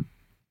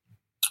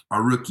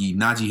a rookie,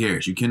 Najee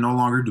Harris. You can no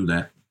longer do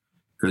that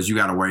because you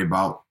got to worry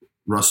about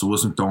Russell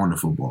Wilson throwing the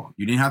football.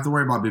 You didn't have to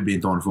worry about Big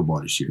Ben throwing the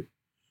football this year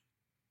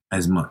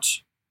as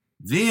much.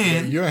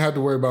 Then you don't have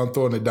to worry about him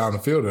throwing it down the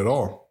field at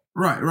all.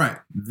 Right.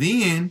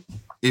 Then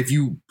if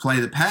you play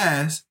the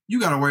pass, you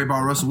got to worry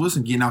about Russell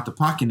Wilson getting out the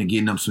pocket and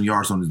getting up some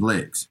yards on his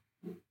legs.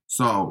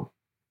 So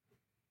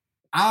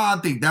I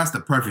think that's the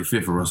perfect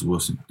fit for Russell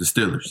Wilson, the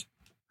Steelers.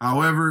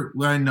 However,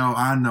 I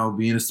know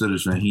being a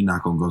Steelers fan, he's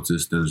not going to go to the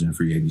Steelers in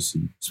free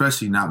agency,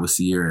 especially not with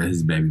Sierra,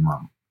 his baby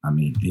mama. I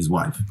mean, his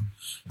wife.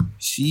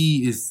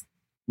 She is,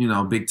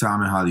 big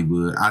time in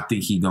Hollywood. I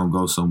think he's going to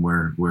go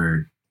somewhere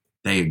where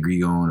they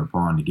agree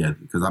upon together,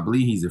 because I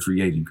believe he's a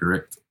free agent,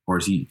 correct? Or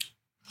is he?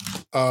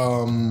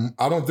 I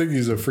don't think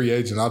he's a free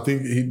agent. I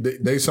think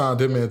they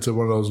signed him into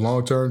one of those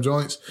long-term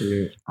joints.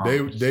 Yeah.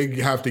 They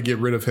have to get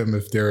rid of him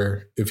if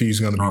he's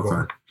going to be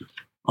going.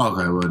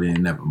 Okay, well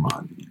then, never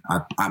mind.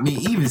 I mean,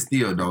 even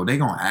still though, they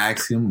gonna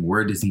ask him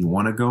where does he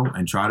want to go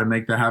and try to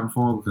make that happen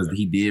for him, because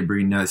he did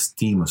bring that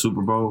team a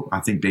Super Bowl. I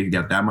think they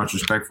got that much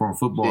respect for him.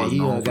 Football is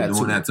known for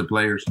doing that to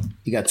players.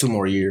 He got 2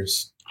 more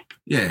years.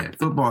 Yeah,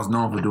 football is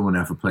known for doing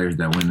that for players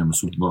that win them a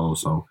Super Bowl.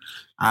 So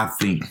I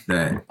think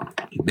that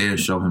they'll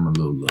show him a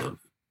little love.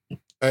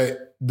 Hey,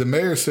 the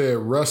mayor said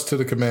Russ to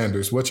the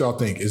Commanders. What y'all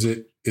think? Is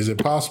it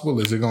possible?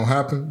 Is it gonna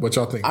happen? What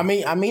y'all think? I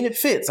mean, it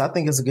fits. I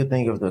think it's a good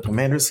thing if the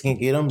Commanders can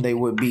get them. They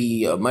would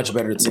be a much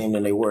better team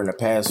than they were in the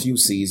past few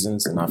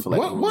seasons. And I feel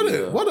like what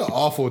an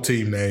awful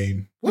team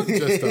name. What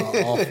just an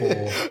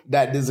awful.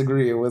 Not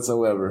disagreeing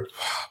whatsoever,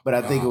 but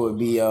I think it would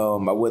be. I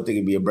would think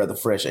it'd be a breath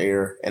of fresh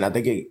air, and I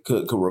think it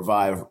could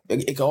revive.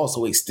 It could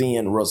also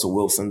extend Russell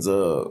Wilson's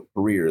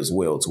career as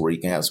well, to where he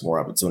can have some more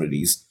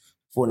opportunities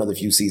for another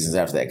few seasons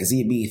after that, because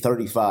he'd be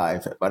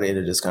 35 by the end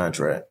of this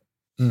contract.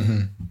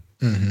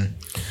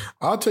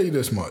 I'll tell you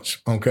this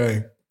much,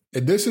 okay?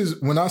 This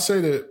is when I say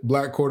that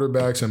black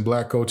quarterbacks and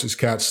black coaches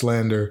catch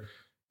slander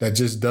that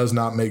just does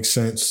not make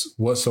sense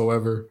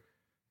whatsoever.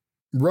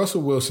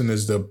 Russell Wilson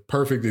is the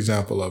perfect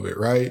example of it,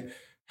 right?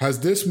 Has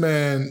this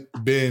man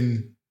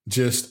been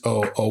just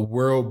a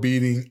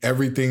world-beating,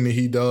 everything that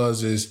he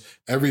does is,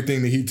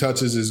 everything that he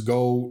touches is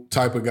gold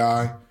type of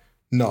guy?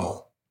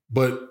 No.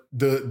 But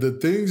the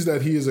things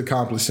that he has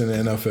accomplished in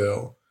the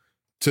NFL,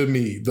 to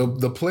me,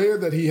 the player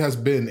that he has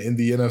been in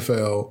the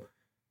NFL,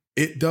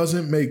 it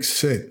doesn't make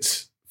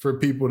sense for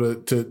people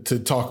to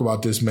talk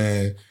about this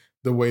man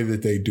the way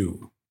that they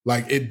do.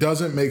 Like, it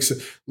doesn't make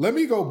sense. Let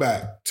me go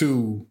back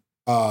to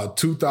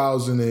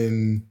 2000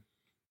 and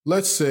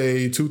let's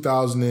say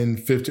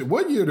 2015.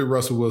 What year did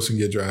Russell Wilson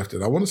get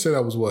drafted? I want to say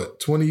that was what,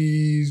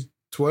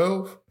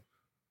 2012?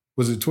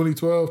 Was it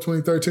 2012,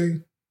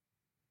 2013?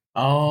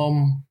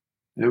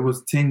 It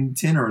was 10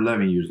 or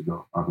 11 years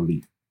ago, I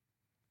believe.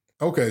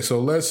 Okay, so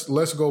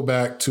let's go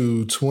back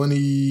to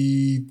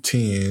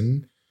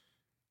 2010.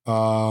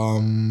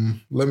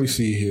 Let me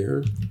see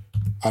here.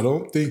 I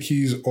don't think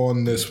he's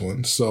on this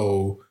one.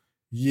 So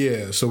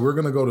yeah, so we're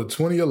gonna go to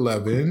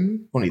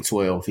 2011.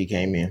 2012, he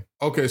came in.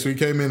 Okay, so he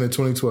came in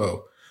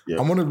 2012. Yep.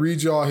 I'm gonna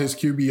read y'all his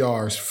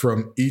QBRs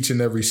from each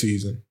and every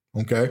season.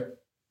 Okay.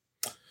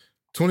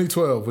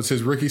 2012 was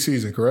his rookie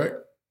season, correct?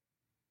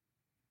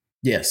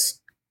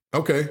 Yes.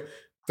 Okay.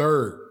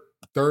 Third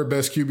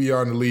best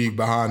QBR in the league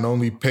behind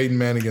only Peyton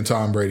Manning and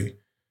Tom Brady.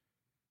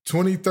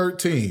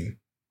 2013,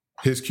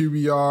 his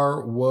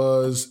QBR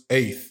was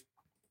 8th.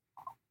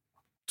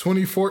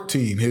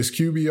 2014, his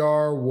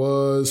QBR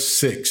was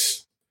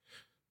 6th.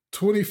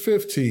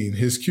 2015,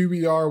 his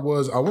QBR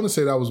was, I want to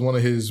say that was one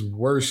of his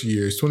worst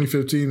years.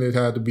 2015, it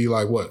had to be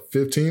like, what,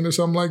 15 or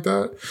something like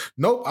that?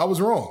 Nope, I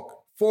was wrong.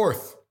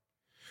 4th.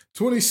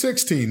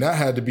 2016, that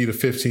had to be the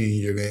 15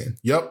 year then.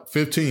 Yep,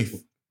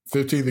 15th.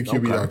 15th in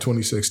QBR, okay.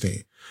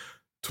 2016.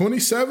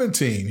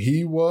 2017,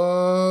 he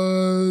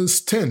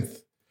was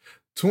 10th.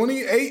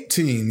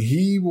 2018,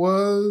 he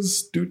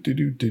was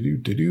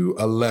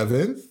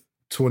 11th.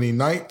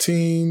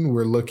 2019,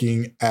 we're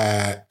looking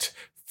at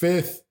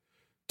 5th.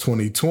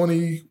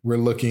 2020, we're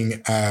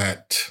looking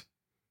at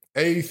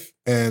 8th.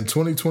 And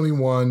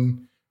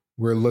 2021,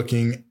 we're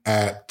looking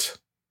at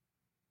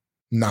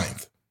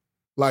 9th.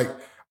 Like,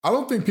 I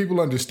don't think people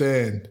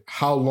understand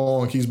how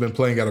long he's been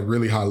playing at a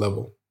really high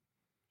level.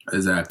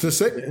 Exactly.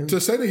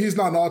 To say that he's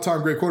not an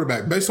all-time great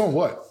quarterback, based on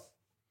what?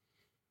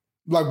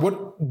 Like,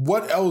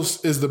 what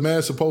else is the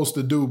man supposed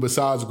to do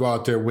besides go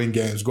out there, win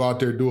games, go out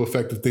there, do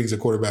effective things at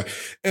quarterback?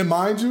 And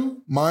mind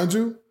you,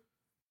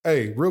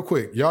 hey, real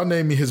quick, y'all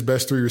name me his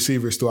best 3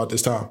 receivers throughout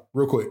this time.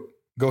 Real quick.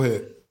 Go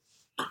ahead.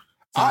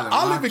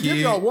 I'll even give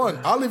y'all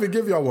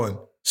one.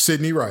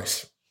 Sidney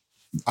Rice.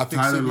 I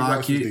think Tyler Sidney Rice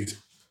was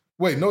decent.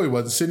 Wait, no, he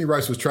wasn't. Sidney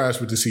Rice was trash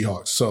with the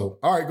Seahawks. So,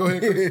 all right, go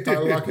ahead, Chris.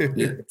 Tyler Lockett.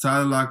 Yeah,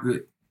 Tyler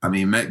Lockett. I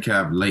mean,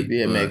 Metcalf late.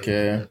 Yeah,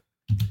 Metcalf.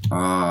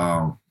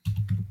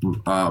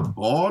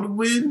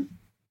 Baldwin,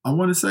 I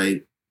want to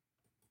say.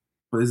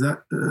 What is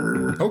that?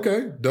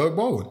 Okay, Doug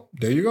Baldwin.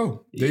 There you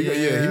go.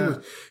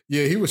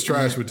 He was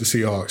trash with the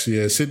Seahawks.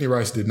 Yeah, Sidney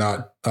Rice did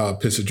not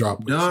piss a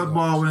drop. Doug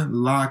Baldwin,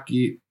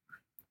 Lockett.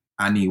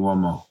 I need one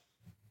more.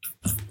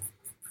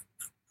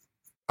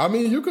 I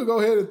mean, you could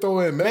go ahead and throw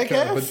in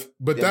Metcalf,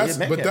 but that's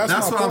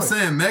what I'm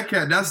saying.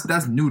 Metcalf,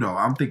 that's new though.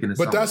 I'm thinking.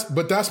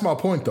 But that's my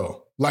point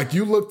though. Like,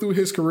 you look through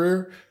his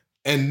career,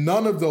 and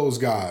none of those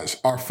guys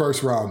are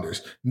first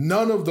rounders.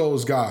 None of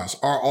those guys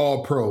are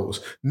all pros.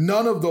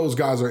 None of those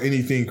guys are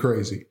anything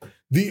crazy.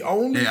 The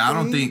only I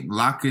don't think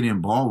Lockett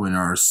and Baldwin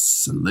are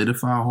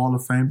solidified Hall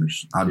of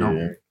Famers. I don't.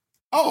 Yeah.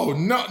 Oh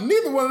no,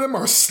 neither one of them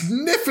are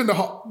sniffing the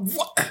Hall.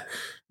 What?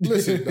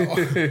 Listen,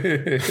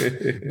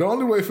 the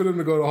only way for them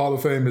to go to Hall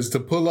of Fame is to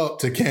pull up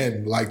to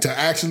Ken, like to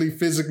actually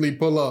physically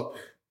pull up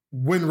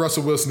when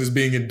Russell Wilson is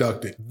being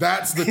inducted.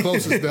 That's the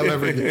closest they'll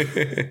ever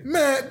get.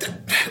 Man,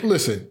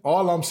 listen,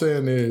 all I'm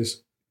saying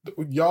is,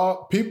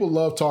 y'all, people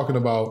love talking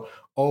about,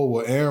 oh,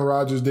 well, Aaron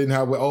Rodgers didn't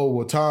have,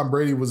 Tom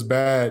Brady was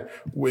bad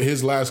with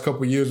his last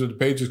couple of years with the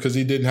Patriots because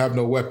he didn't have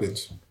no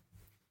weapons.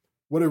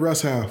 What did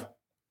Russ have?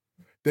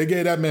 They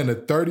gave that man a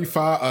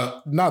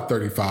 35, not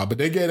 35, but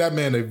they gave that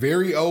man a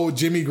very old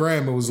Jimmy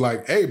Graham and was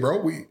like, hey,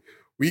 bro,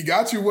 we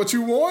got you what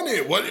you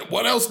wanted.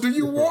 What else do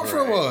you want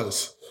from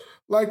us?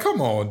 Like,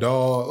 come on,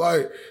 dog.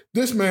 Like,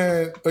 this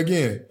man,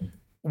 again,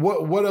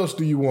 what else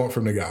do you want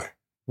from the guy?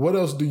 What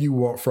else do you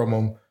want from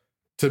him?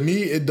 To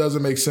me, it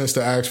doesn't make sense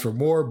to ask for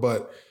more,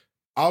 but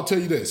I'll tell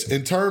you this.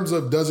 In terms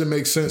of does it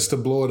make sense to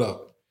blow it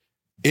up,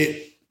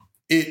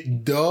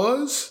 it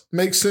does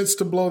make sense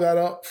to blow that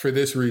up for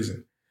this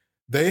reason.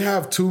 They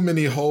have too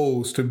many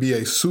holes to be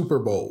a Super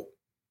Bowl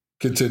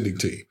contending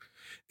team.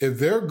 If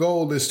their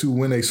goal is to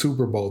win a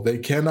Super Bowl, they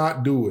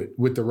cannot do it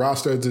with the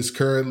roster as it's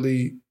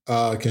currently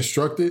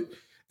constructed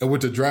and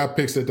with the draft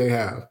picks that they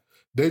have.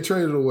 They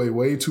traded away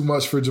way too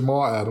much for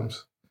Jamal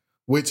Adams,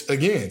 which,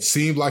 again,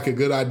 seemed like a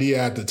good idea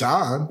at the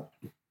time.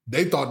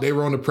 They thought they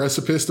were on the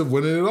precipice of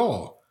winning it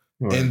all.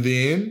 Right. And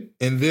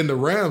then the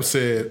Rams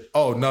said,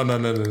 oh,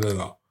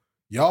 no.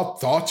 Y'all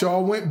thought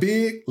y'all went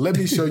big? Let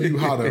me show you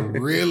how to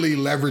really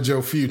leverage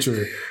your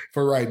future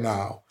for right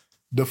now.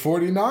 The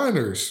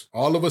 49ers,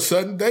 all of a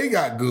sudden, they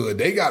got good.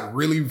 They got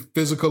really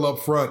physical up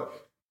front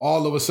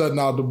all of a sudden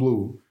out of the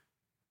blue.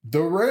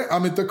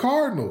 The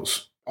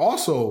Cardinals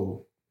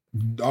also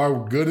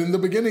are good in the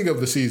beginning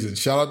of the season.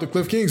 Shout out to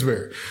Cliff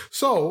Kingsbury.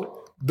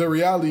 So the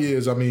reality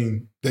is,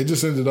 they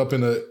just ended up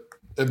in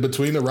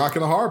between a rock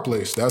and a hard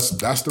place.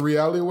 That's the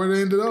reality where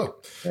they ended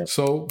up. Yeah.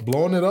 So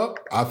blowing it up,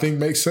 I think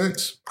makes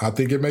sense. I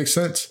think it makes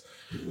sense.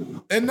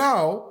 And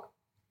now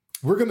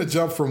we're going to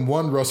jump from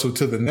one Russell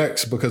to the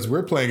next because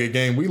we're playing a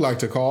game we like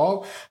to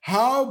call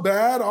How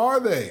Bad Are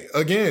They?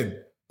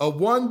 Again, a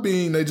 1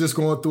 being they just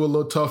going through a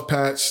little tough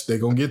patch. They're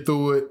going to get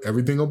through it.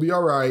 Everything will be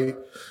all right.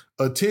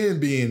 A 10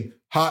 being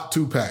hot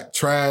 2-pack,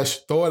 trash,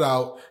 throw it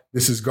out.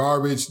 This is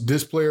garbage.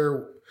 This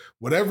player,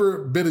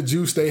 whatever bit of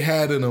juice they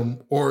had in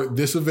them, or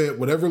this event,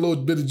 whatever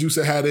little bit of juice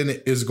it had in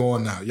it is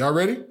gone now. Y'all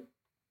ready?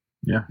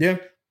 Yeah. Yeah.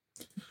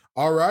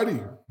 All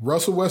righty.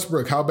 Russell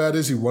Westbrook, how bad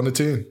is he? 1 to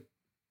 10.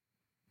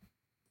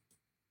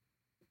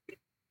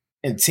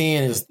 And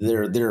 10 is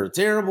they're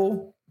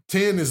terrible.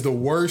 10 is the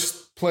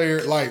worst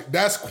player. Like,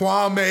 that's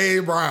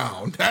Kwame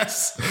Brown.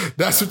 That's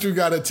what you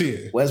got at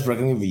 10. Westbrook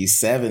can give you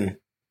 7.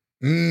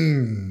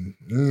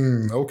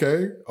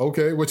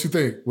 Okay. What you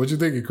think? What you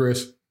thinking,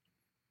 Chris?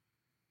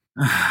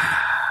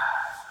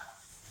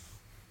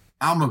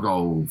 I'm gonna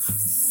go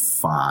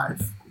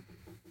 5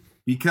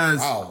 because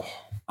Wow.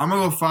 I'm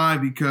gonna go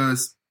 5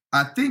 because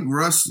I think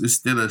Russ is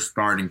still a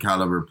starting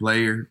caliber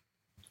player.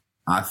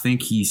 I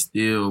think he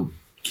still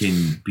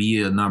can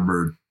be a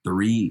number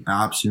 3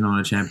 option on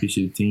a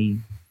championship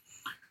team.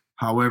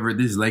 However,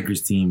 this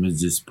Lakers team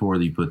is just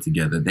poorly put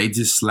together. They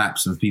just slapped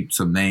some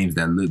names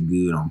that look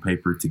good on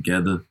paper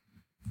together.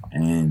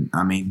 And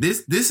I mean,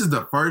 this is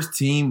the first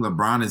team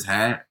LeBron has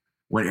had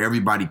when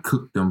everybody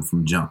cooked them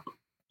from jump.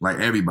 Like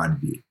everybody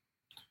did.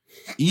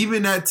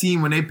 Even that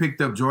team, when they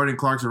picked up Jordan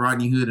Clarkson,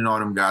 Rodney Hood, and all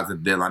them guys at the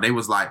deadline, they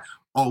was like,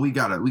 oh, we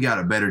got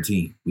a better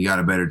team. We got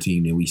a better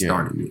team than we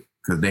started with.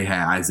 Because they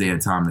had Isaiah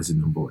Thomas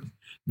and them boys.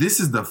 This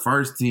is the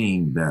first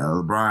team, that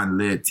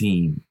LeBron-led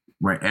team,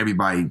 where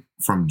everybody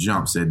from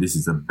jump said this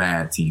is a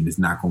bad team. It's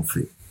not going to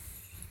fit.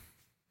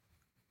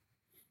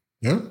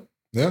 Yeah.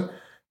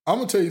 I'm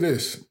going to tell you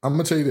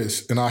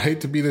this. And I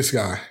hate to be this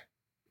guy.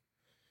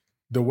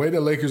 The way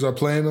the Lakers are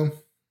playing them,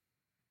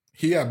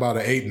 he had about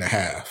an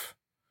 8.5.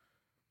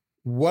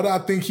 What I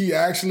think he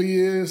actually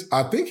is,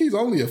 I think he's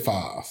only a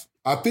 5.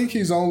 I think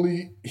he's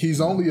only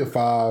a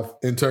 5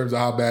 in terms of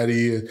how bad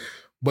he is.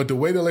 But the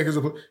way the Lakers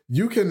are,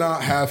 you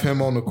cannot have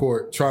him on the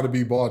court trying to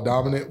be ball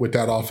dominant with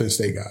that offense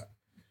they got.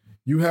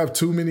 You have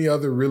too many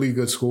other really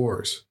good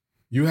scorers.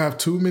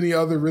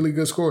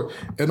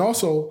 And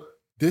also,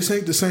 this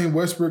ain't the same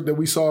Westbrook that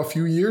we saw a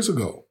few years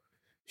ago.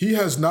 He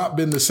has not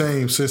been the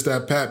same since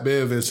that Pat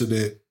Bev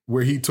incident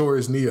where he tore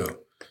his knee up.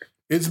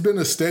 It's been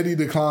a steady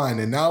decline,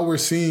 and now we're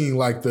seeing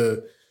like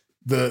the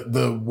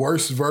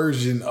worst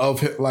version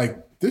of him.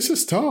 Like, this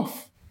is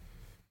tough.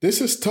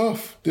 This is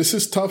tough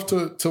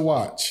to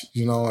watch,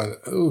 you know, and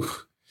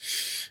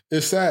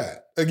it's sad.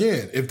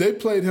 Again, if they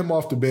played him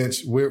off the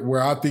bench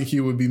where I think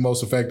he would be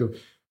most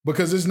effective,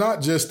 because it's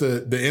not just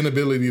the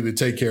inability to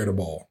take care of the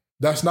ball.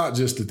 That's not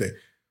just the thing.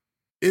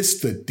 It's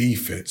the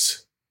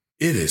defense.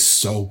 It is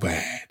so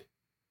bad.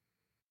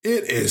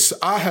 It is.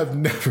 I have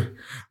never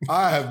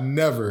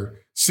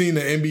seen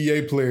an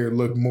NBA player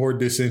look more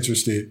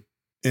disinterested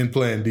in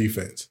playing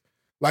defense.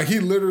 Like, he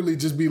literally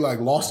just be like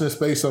lost in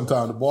space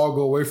sometimes. The ball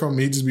go away from him.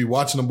 He'd just be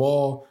watching the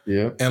ball.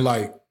 Yeah. And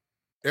like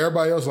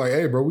everybody else like,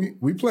 hey, bro,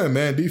 we playing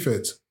man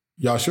defense.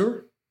 Y'all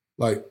sure?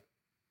 Like,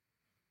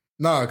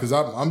 nah, because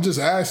I'm just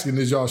asking,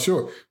 is y'all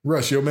sure?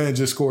 Russ, your man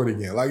just scored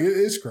again. Like,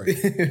 it's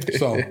crazy.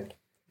 So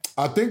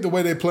I think the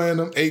way they playing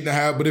them,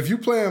 8.5. But if you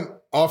play them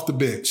off the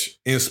bench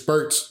in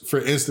spurts for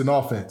instant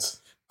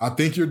offense, I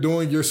think you're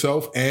doing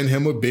yourself and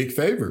him a big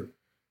favor.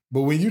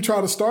 But when you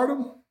try to start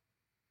him,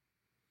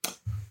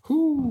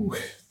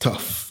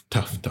 tough.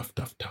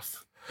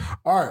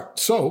 All right,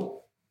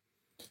 so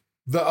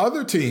the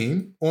other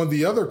team on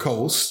the other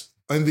coast,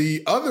 in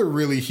the other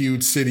really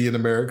huge city in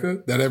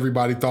America that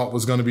everybody thought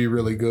was going to be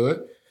really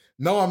good.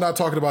 No, I'm not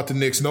talking about the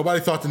Knicks. Nobody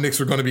thought the Knicks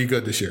were going to be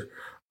good this year.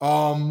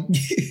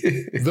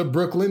 The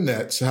Brooklyn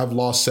Nets have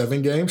lost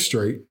 7 games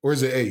straight. Or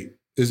is it 8?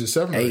 Is it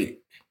 7 or 8?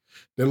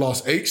 They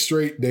lost 8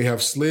 straight. They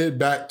have slid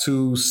back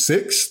to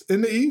 6th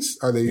in the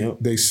East. Are they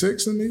they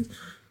 6th in the East?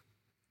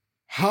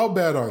 How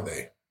bad are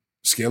they?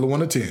 Scale of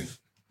 1 to 10.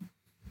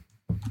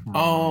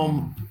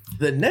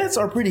 The Nets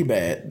are pretty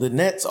bad. The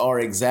Nets are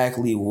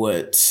exactly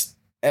what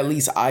at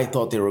least I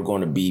thought they were going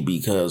to be,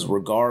 because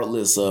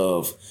regardless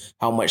of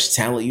how much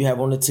talent you have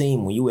on the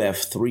team, when you have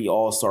 3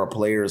 all-star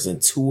players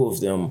and 2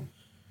 of them,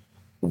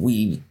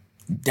 we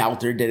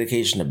doubt their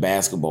dedication to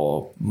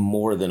basketball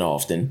more than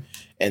often.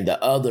 And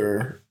the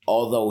other,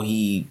 although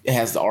he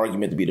has the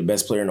argument to be the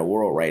best player in the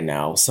world right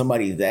now,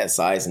 somebody that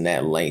size and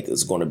that length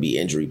is going to be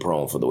injury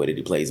prone for the way that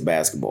he plays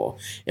basketball.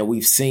 And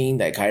we've seen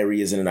that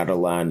Kyrie is in and out of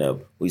the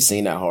lineup. We've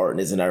seen that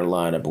Harden is in and out of the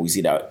lineup. But we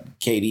see that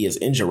KD is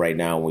injured right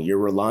now. When you're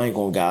relying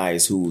on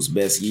guys whose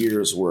best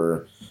years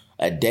were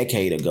a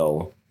decade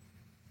ago,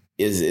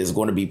 is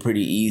going to be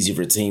pretty easy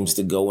for teams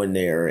to go in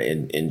there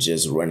and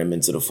just run them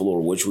into the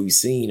floor, which we've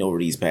seen over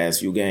these past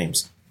few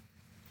games.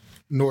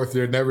 North,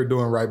 they're never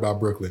doing right by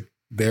Brooklyn.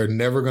 They're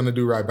never going to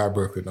do right by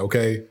Brooklyn,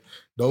 okay?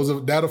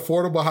 That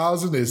affordable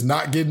housing is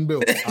not getting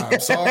built. I'm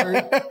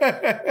sorry.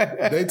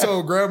 They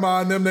told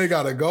Grandma and them they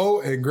got to go,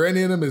 and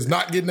Granny and them is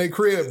not getting their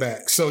crib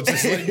back. So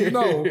just let you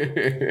know,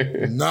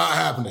 not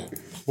happening.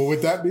 But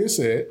with that being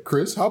said,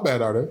 Chris, how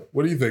bad are they?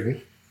 What are you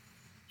thinking?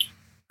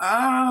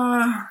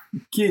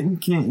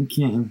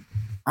 Kenton.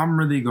 I'm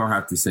really gonna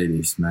have to say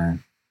this,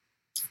 man.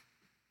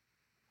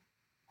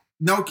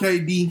 No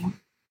KD,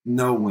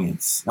 no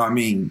wins. I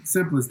mean,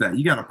 simple as that.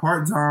 You got a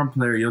part-time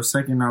player. Your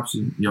second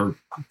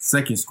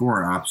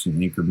scoring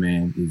option in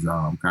command is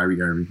Kyrie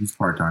Irving. He's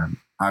part-time.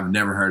 I've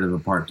never heard of a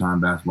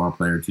part-time basketball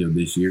player till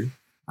this year.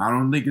 I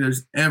don't think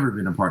there's ever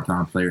been a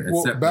part-time player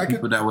except for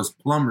people that was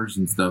plumbers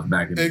and stuff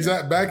back in the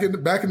day.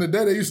 Back in the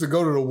day, they used to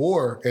go to the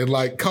war and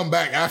like come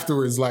back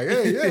afterwards, like,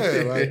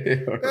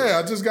 hey,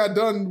 I just got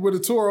done with a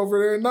tour over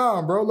there in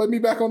Nam, bro. Let me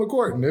back on the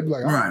court, and they'd be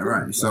like,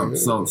 right. So,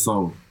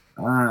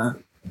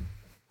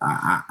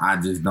 I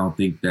just don't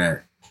think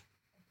that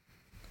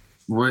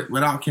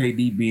without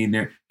KD being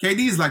there,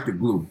 KD is like the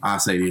glue. I'll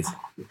say this: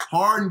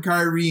 Harden,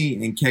 Kyrie,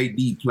 and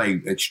KD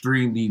played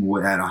extremely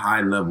at a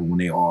high level when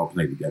they all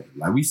played together.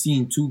 Like we've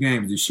seen 2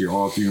 games this year,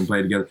 all 3 of them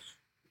play together,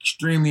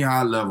 extremely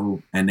high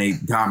level, and they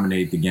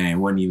dominated the game.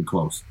 Wasn't even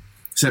close,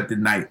 except the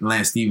night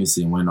Lance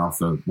Stevenson went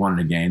off of one of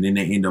the game. Then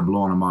they ended up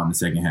blowing them out in the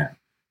second half.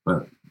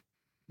 But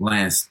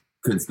Lance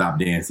couldn't stop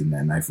dancing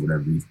that night for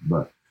whatever reason.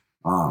 But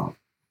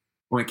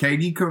when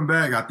KD come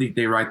back, I think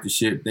they right the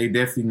ship. They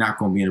definitely not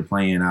going to be in the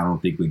play-in, I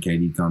don't think, when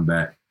KD come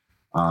back,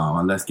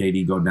 unless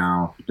KD go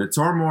down. The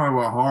turmoil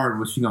with Harden,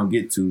 which we're going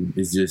to get to,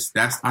 is just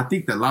I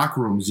think the locker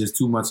room is just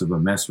too much of a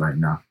mess right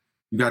now.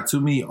 You got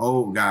too many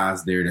old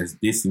guys there that's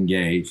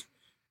disengaged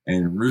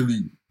and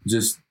really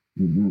just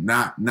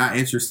not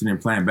interested in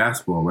playing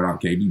basketball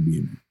without KD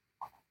being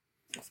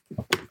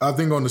there. I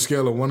think on the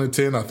scale of 1 to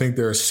 10, I think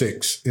there are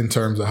 6 in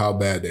terms of how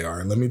bad they are.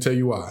 And let me tell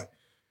you why.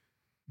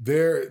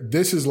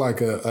 This is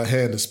like a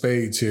hand of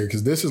spades here,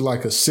 because this is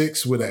like a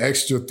 6 with an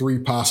extra 3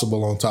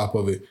 possible on top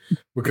of it.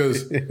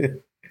 Because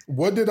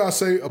what did I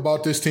say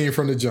about this team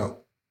from the jump?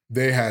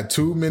 They had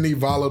too many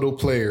volatile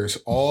players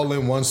all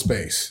in one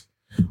space.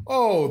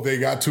 Oh, they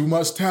got too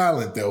much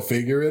talent. They'll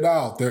figure it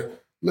out.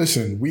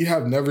 Listen, we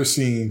have never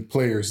seen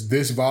players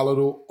this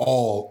volatile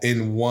all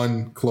in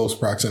one close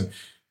proximity.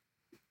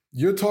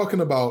 You're talking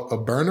about a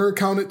burner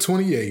account at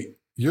 28.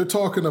 You're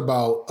talking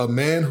about a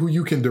man who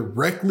you can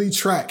directly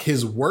track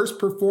his worst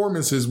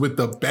performances with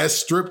the best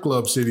strip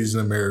club cities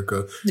in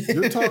America.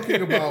 You're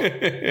talking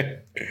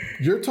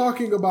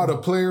about a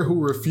player who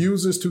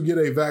refuses to get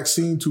a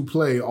vaccine to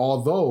play,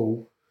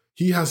 although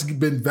he has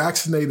been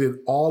vaccinated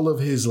all of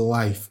his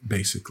life,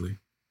 basically.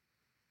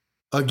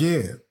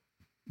 Again,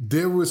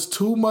 there was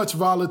too much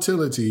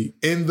volatility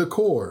in the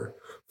core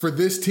for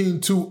this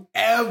team to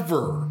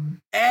ever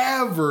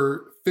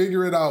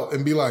figure it out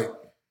and be like,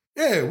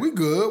 yeah, we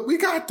good. We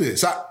got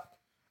this.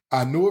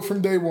 I knew it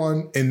from day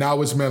one, and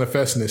now it's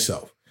manifesting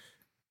itself.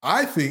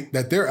 I think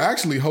that they're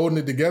actually holding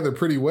it together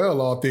pretty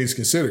well, all things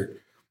considered.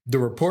 The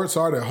reports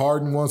are that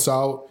Harden wants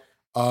out.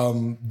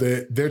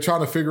 They're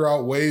trying to figure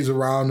out ways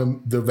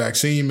around the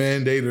vaccine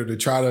mandate, or to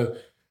try to.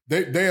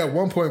 They at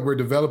one point were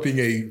developing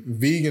a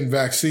vegan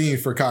vaccine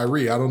for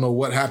Kyrie. I don't know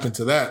what happened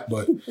to that,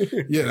 but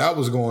yeah, that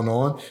was going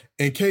on.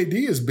 And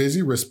KD is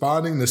busy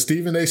responding to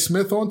Stephen A.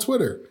 Smith on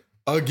Twitter.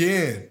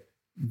 Again,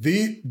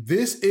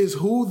 this is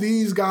who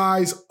these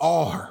guys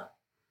are.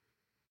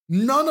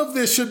 None of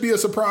this should be a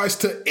surprise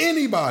to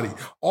anybody.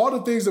 All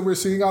the things that we're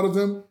seeing out of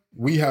them,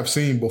 we have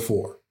seen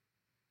before.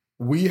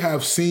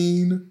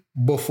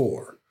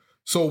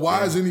 So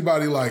why is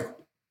anybody like,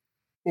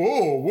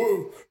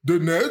 oh, the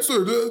Nets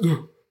are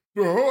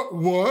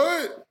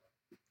what?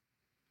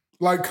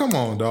 Like, come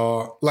on,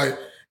 dog. Like,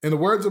 in the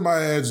words of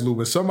Maya Angelou,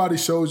 when somebody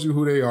shows you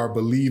who they are,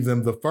 believe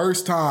them the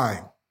first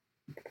time.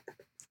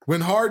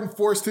 When Harden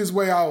forced his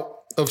way out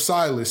of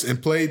Silas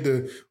and played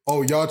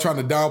y'all trying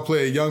to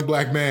downplay a young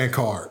black man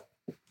card.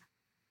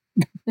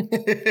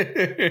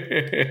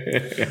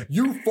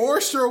 You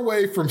forced your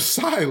way from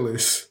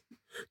Silas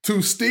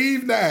to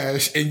Steve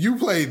Nash, and you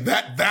played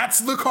that. That's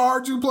the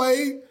card you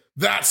played?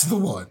 That's the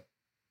one.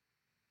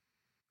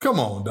 Come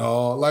on,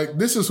 dog. Like,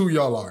 this is who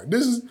y'all are.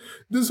 This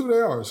is who they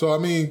are. So, I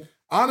mean,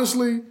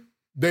 honestly,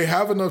 they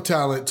have enough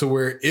talent to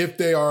where if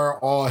they are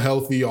all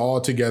healthy,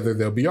 all together,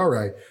 they'll be all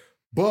right.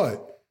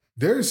 But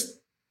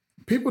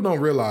people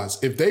don't realize,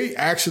 if they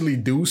actually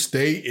do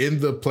stay in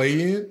the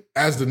play-in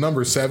as the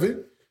number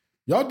 7,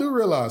 y'all do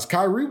realize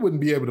Kyrie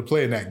wouldn't be able to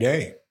play in that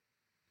game.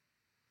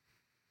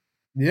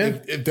 Yeah.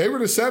 If they were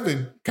the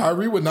 7,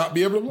 Kyrie would not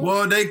be able to play.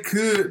 Well, they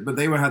could, but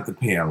they would have to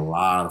pay a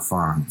lot of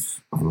fines.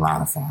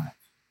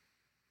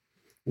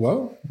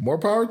 Well, more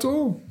power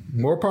to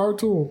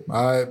them.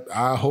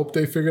 I hope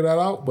they figure that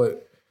out,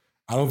 but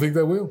I don't think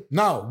they will.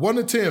 Now, 1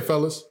 to 10,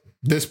 fellas,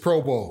 this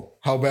Pro Bowl,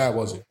 how bad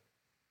was it?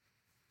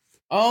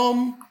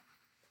 I'm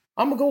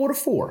gonna go with a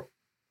 4.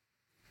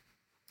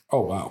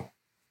 Oh, wow.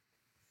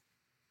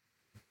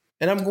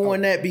 And I'm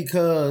going that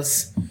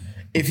because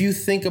if you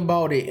think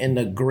about it in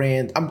the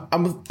grand,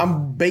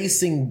 I'm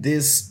basing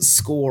this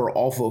score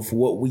off of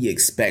what we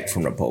expect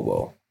from the Pro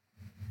Bowl.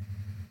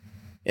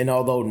 And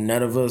although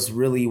none of us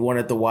really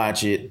wanted to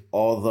watch it,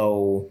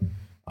 although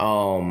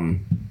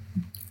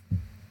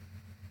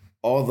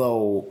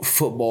although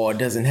football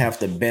doesn't have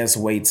the best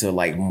way to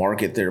like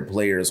market their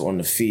players on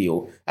the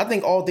field, I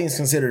think all things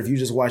considered, if you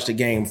just watch the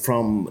game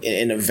from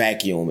in a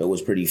vacuum, it was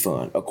pretty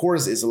fun. Of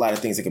course, it's a lot of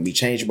things that can be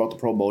changed about the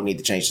Pro Bowl, need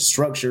to change the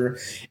structure.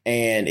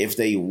 And if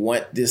they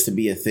want this to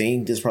be a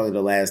thing, this is probably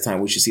the last time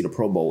we should see the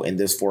Pro Bowl in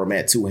this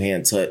format.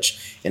 2-hand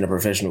touch in a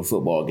professional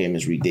football game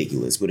is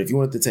ridiculous. But if you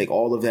wanted to take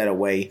all of that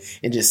away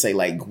and just say,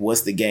 like,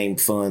 what's the game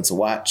fun to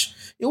watch?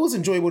 It was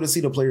enjoyable to see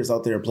the players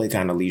out there play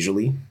kind of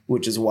leisurely,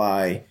 which is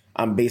why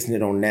I'm basing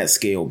it on that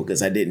scale,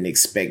 because I didn't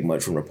expect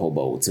much from the Pro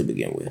Bowl to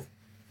begin with.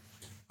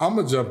 I'm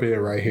going to jump in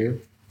right here.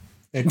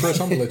 And Chris,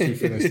 I'm going to let you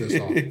finish this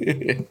off.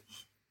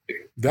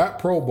 That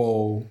Pro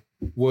Bowl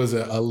was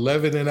an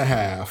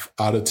 11.5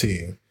 out of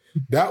 10.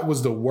 That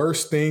was the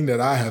worst thing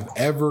that I have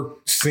ever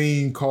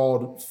seen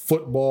called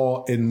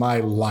football in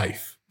my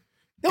life.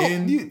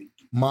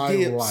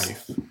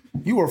 Life.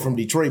 You were from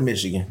Detroit,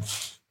 Michigan.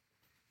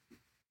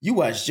 You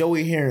watched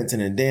Joey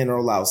Harrington and Dan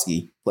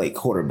Orlowski play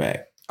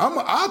quarterback.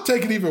 I'll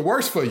take it even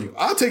worse for you.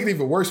 I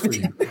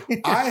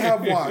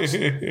have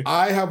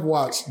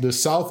watched the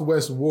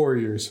Southwest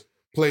Warriors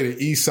play the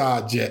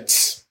Eastside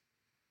Jets.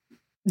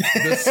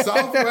 The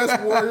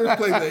Southwest Warriors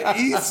play the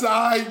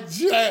Eastside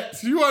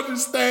Jets. You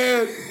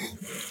understand?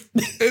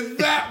 And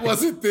that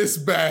wasn't this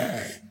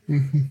bad.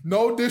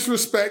 No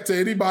disrespect to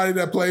anybody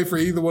that played for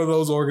either one of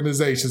those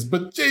organizations,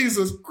 but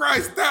Jesus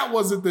Christ, that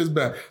wasn't this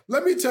bad.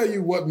 Let me tell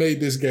you what made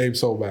this game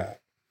so bad.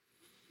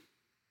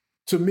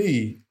 To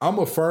me, I'm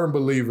a firm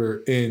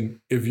believer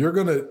in, if you're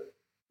don't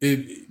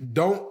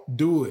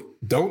do it.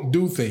 Don't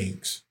do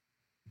things.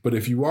 But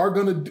if you are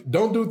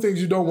don't do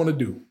things you don't want to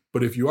do.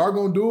 But if you are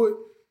going to do it,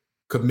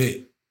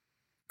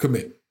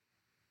 commit.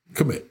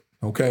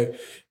 Okay?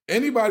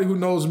 Anybody who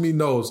knows me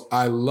knows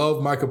I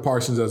love Micah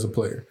Parsons as a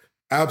player.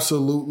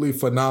 Absolutely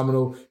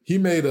phenomenal. He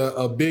made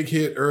a big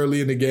hit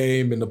early in the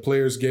game, and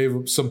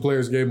some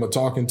players gave him a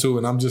talking to,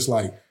 and I'm just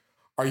like,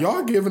 are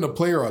y'all giving a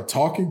player a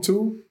talking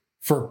to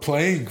for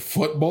playing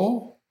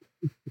football?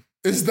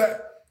 Is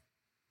that,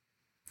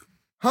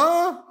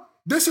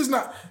 this is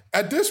not,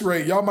 at this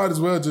rate, y'all might as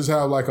well just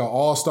have like an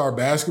all-star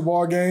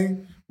basketball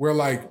game where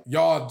like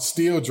y'all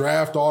still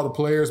draft all the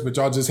players, but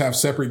y'all just have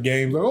separate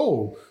games. Like,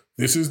 oh,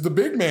 this is the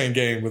big man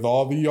game with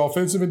all the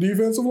offensive and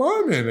defensive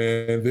linemen,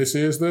 and this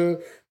is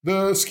the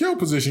skill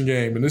position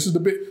game, and this is the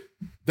big.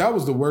 That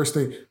was the worst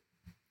thing.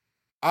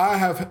 I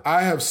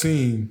have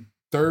seen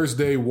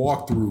Thursday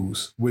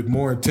walkthroughs with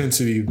more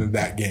intensity than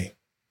that game.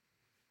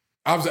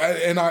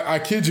 I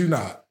kid you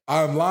not.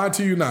 I'm lying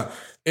to you not.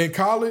 In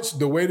college,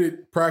 the way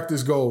that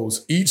practice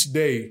goes, each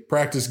day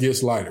practice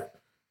gets lighter.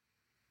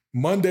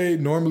 Monday,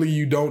 normally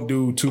you don't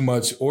do too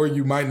much, or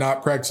you might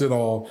not practice at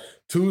all.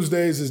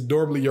 Tuesdays is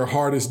normally your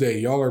hardest day.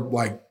 Y'all are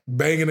like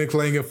banging and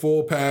clanging,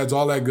 full pads,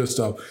 all that good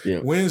stuff. Yeah.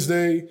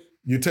 Wednesday,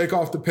 you take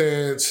off the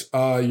pants.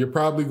 You're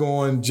probably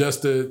going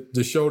just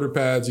the shoulder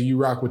pads, and you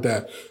rock with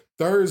that.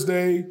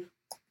 Thursday,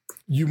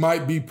 you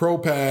might be pro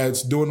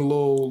pads, doing a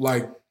little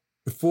like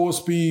full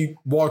speed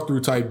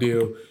walkthrough type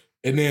deal.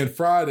 And then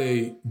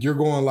Friday, you're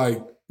going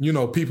like,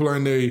 people are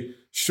in their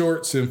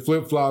shorts and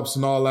flip flops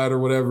and all that or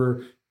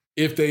whatever.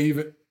 If they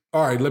even,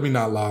 all right, let me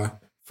not lie.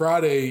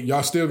 Friday,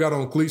 y'all still got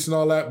on cleats and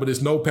all that, but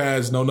it's no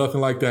pads, no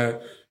nothing like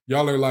that.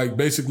 Y'all are like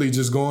basically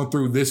just going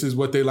through, this is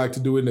what they like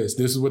to do in this.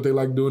 This is what they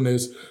like doing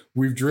this.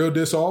 We've drilled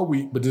this all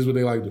week, but this is what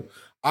they like to do.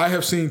 I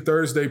have seen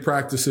Thursday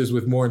practices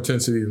with more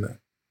intensity than that.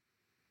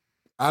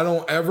 I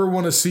don't ever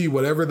want to see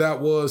whatever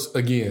that was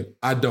again.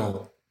 I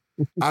don't.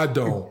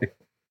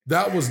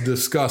 That was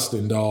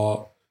disgusting,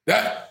 dog.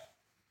 That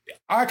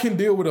I can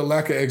deal with a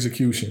lack of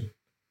execution.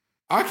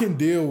 I can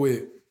deal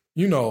with,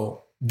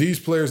 these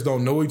players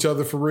don't know each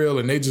other for real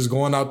and they just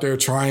going out there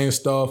trying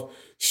stuff.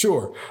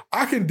 Sure.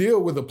 I can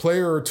deal with a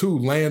player or two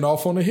laying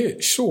off on a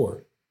hit.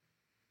 Sure.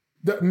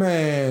 That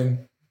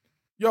man,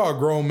 y'all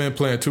grown men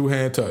playing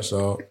 2-hand touch,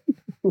 dog.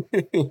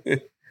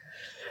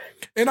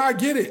 And I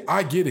get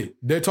it.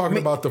 They're talking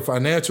about the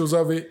financials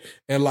of it.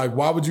 And like,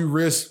 why would you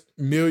risk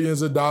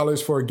millions of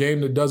dollars for a game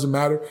that doesn't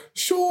matter?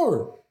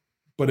 Sure.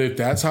 But if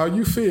that's how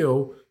you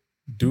feel,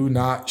 do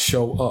not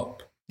show up.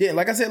 Yeah,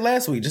 like I said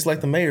last week, just like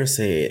the mayor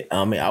said,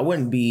 I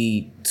wouldn't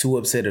be too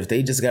upset if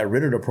they just got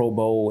rid of the Pro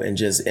Bowl and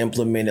just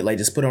implemented, like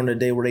just put on the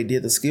day where they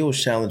did the skills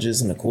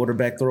challenges and the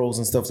quarterback throws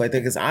and stuff like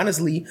that. Because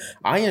honestly,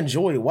 I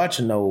enjoy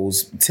watching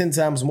those 10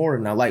 times more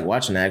than I like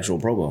watching the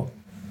actual Pro Bowl.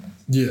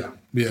 Yeah.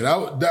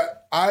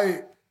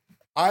 I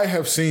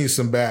have seen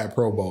some bad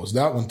Pro Bowls.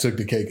 That one took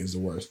the cake as the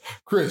worst.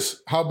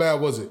 Chris, how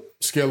bad was it?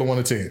 Scale of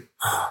 1 to 10.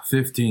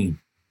 15.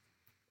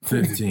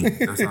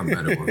 That's how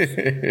bad it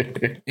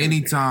was.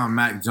 Anytime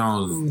Mac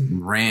Jones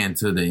ran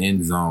to the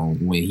end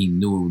zone when he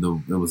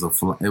knew it was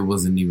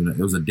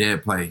a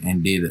dead play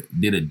and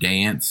did a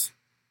dance.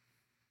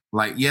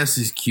 Like, yes,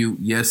 it's cute.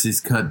 Yes, it's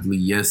cuddly.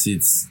 Yes,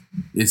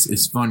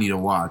 it's funny to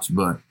watch.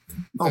 But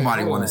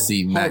nobody want to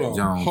see Mac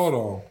Jones. Hold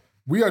on.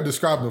 We are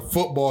describing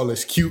football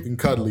as cute and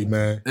cuddly,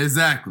 man.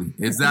 Exactly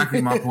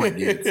my point.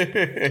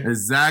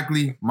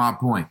 Exactly my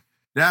point.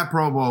 That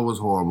Pro Bowl was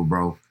horrible,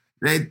 bro.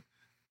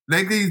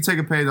 they need to take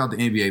a page out the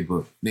NBA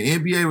book. The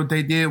NBA, what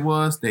they did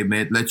was they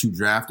let you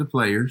draft the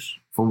players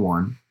for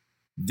one.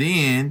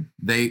 Then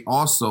they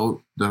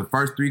also, the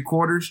first 3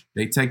 quarters,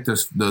 they take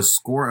the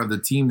score of the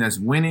team that's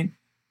winning,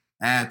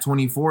 add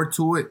 24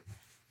 to it,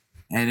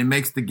 and it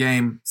makes the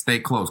game stay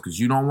close because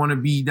you don't want to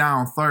be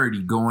down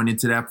 30 going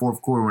into that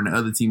fourth quarter when the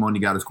other team only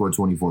got to score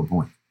 24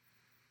 points.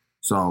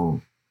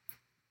 So,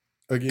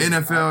 again,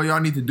 NFL,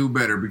 y'all need to do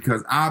better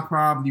because I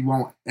probably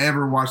won't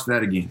ever watch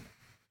that again.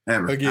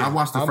 Ever. Again, I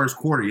watched the first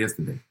quarter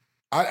yesterday.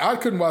 I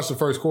couldn't watch the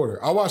first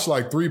quarter. I watched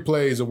like 3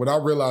 plays, and when I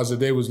realized that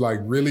they was like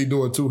really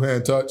doing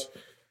 2-hand touch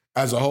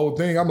as a whole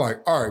thing, I'm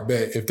like, all right,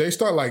 bet. If they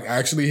start like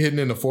actually hitting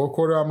in the fourth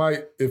quarter, I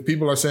might. If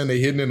people are saying they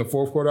hitting in the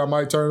fourth quarter, I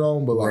might turn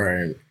on. But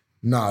like,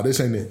 nah, this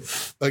ain't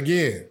it.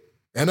 Again,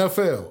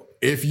 NFL.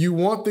 If you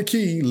want the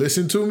key,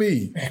 listen to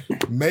me.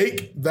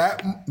 Make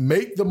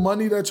the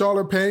money that y'all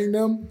are paying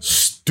them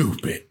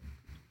stupid.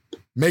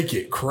 Make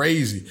it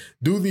crazy.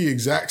 Do the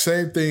exact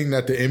same thing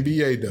that the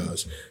NBA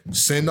does.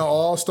 Send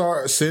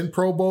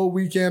Pro Bowl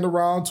weekend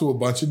around to a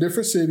bunch of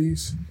different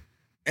cities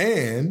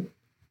and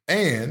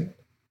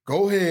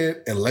go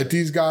ahead and let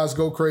these guys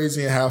go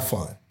crazy and have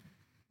fun.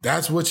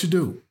 That's what you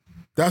do.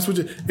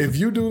 If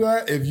you do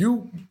that, if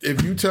you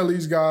tell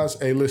these guys,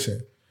 hey,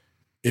 listen,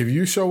 if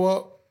you show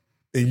up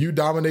and you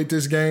dominate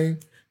this game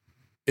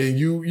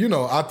and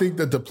I think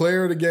that the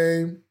player of the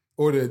game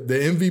or the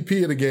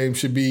MVP of the game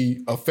should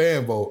be a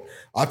fan vote.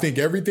 I think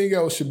everything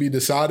else should be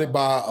decided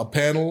by a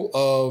panel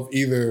of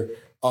either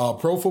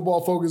Pro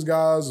Football Focus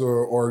guys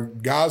or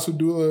guys who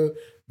do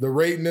the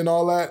rating and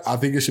all that. I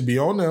think it should be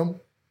on them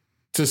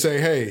to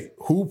say, hey,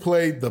 who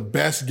played the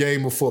best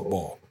game of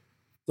football?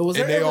 So was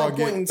there ever a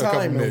point in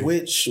time in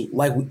which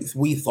like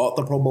we thought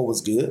the Pro Bowl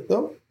was good,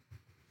 though?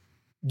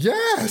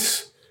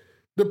 Yes.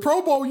 The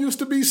Pro Bowl used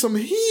to be some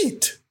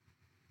heat.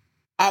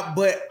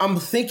 But I'm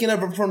thinking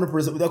of it from the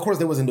perspective. Of course,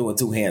 they wasn't doing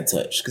 2-hand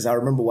touch because I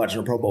remember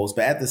watching the Pro Bowls.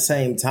 But at the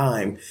same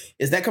time,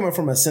 is that coming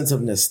from a sense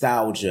of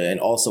nostalgia? And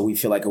also, we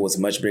feel like it was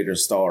much bigger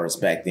stars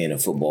back then in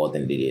football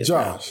than it is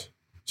now.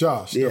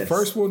 Josh, yes. The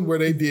first one where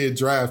they did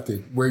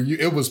drafted, where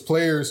it was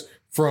players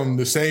from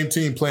the same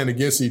team playing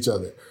against each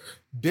other.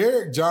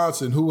 Derek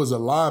Johnson, who was a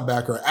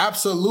linebacker,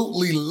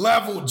 absolutely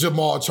leveled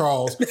Jamal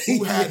Charles,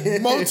 who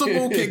had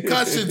multiple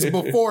concussions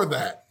before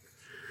that.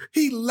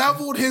 He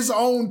leveled his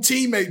own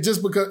teammate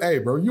just because, hey,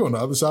 bro, you on the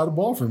other side of the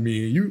ball from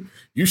me.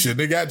 You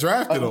shouldn't have got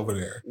drafted over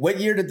there. What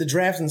year did the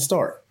drafting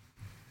start?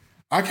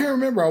 I can't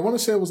remember. I want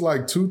to say it was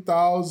like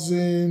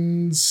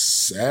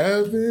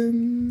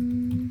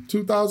 2007,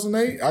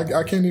 2008.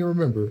 I can't even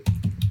remember.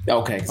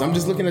 Okay, because I'm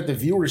just looking at the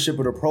viewership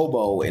of the Pro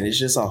Bowl, and it's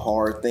just a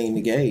hard thing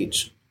to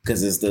gauge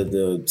because it's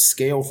the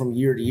scale from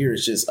year to year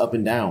is just up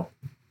and down.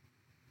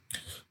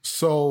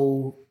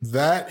 So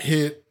that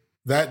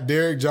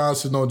Derek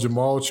Johnson on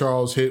Jamal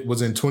Charles hit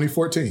was in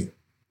 2014.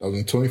 That was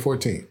in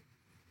 2014.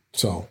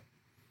 So,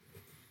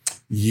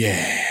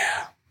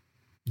 yeah.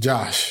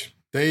 Josh,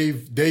 they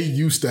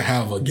used to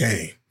have a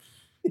game.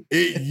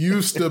 It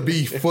used to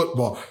be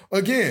football.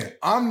 Again,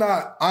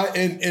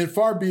 and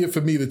far be it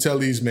for me to tell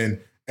these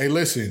men, hey,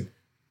 listen,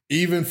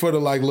 even for the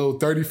like little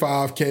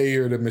 35K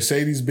or the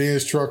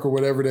Mercedes-Benz truck or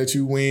whatever that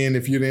you win,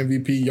 if you're the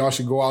MVP, y'all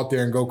should go out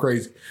there and go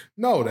crazy.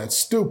 No, that's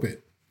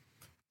stupid.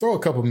 Throw a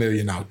couple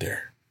million out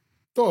there.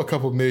 Throw a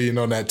couple million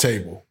on that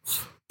table.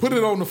 Put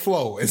it on the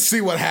floor and see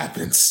what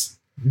happens.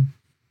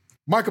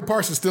 Micah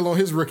Parsons still on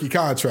his rookie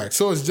contract.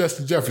 So is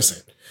Justin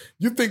Jefferson.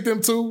 You think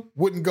them two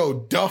wouldn't go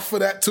duff for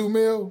that $2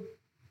 million?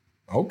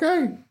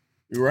 Okay.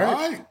 You're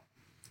right.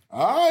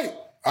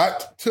 All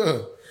right.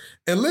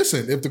 And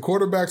listen, if the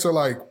quarterbacks are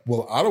like,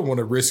 well, I don't want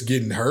to risk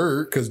getting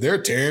hurt because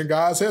they're tearing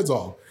guys' heads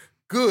off.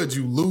 Good,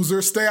 you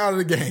loser. Stay out of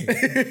the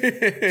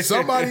game.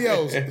 Somebody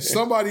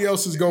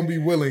else is going to be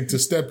willing to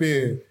step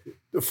in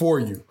for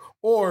you.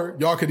 Or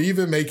y'all could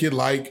even make it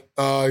like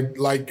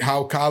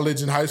how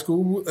college and high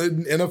school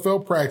and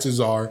NFL practices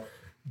are.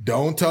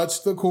 Don't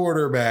touch the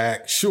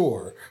quarterback,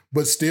 sure,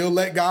 but still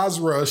let guys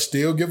rush,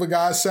 still give a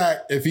guy a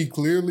sack if he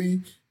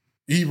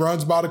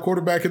runs by the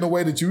quarterback in a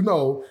way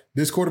that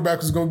this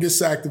quarterback is going to get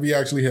sacked if he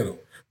actually hit him.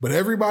 But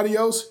everybody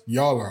else,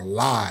 y'all are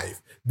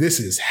live. This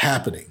is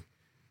happening.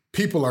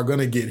 People are going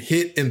to get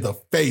hit in the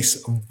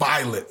face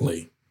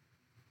violently.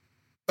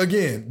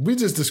 Again, we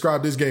just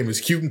described this game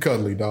as cute and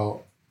cuddly,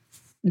 dog.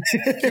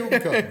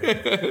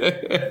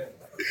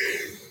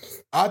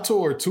 I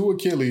tore 2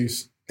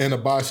 Achilles and a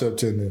bicep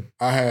tendon.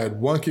 I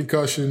had 1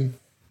 concussion.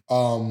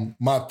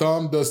 My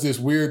thumb does this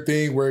weird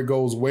thing where it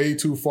goes way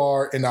too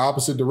far in the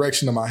opposite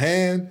direction of my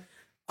hand.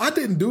 I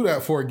didn't do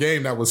that for a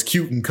game that was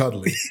cute and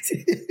cuddly.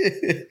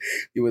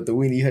 You went the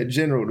Weenie Hut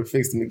General to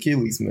fix the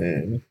Achilles,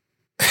 man.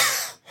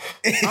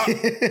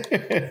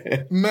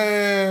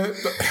 Man.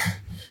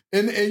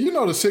 And you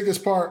know the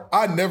sickest part?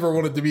 I never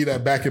wanted to be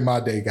that back in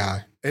my day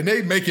guy. And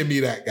they making me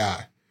that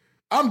guy.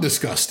 I'm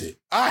disgusted.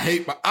 I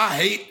hate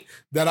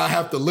that I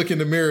have to look in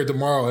the mirror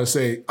tomorrow and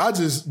say, I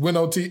just went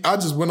on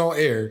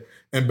air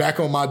and back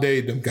on my day,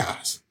 them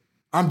guys.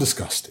 I'm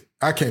disgusted.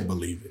 I can't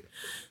believe it.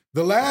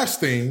 The last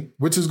thing,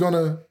 which is going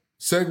to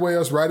segue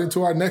us right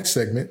into our next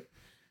segment,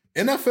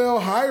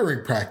 NFL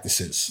hiring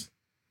practices.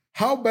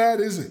 How bad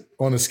is it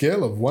on a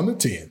scale of 1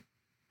 to 10?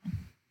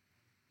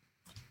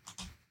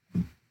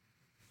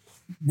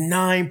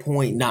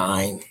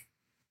 9.9.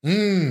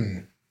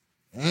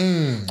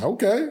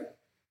 Okay.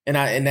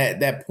 And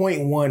that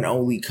 0.1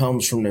 only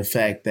comes from the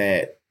fact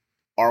that,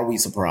 are we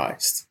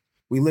surprised?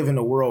 We live in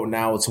a world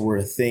now to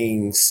where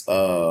things,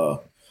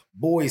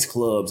 boys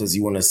clubs, as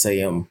you want to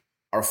say them,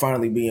 are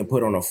finally being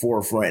put on the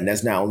forefront. And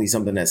that's not only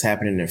something that's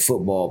happening in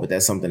football, but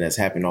that's something that's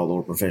happening all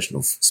over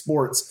professional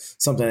sports,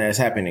 something that's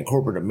happening in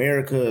corporate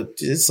America.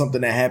 It's something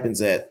that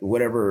happens at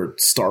whatever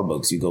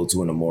Starbucks you go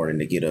to in the morning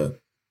to get a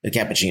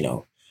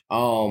cappuccino.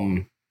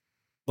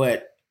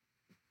 But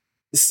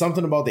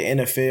something about the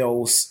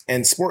NFL's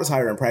and sports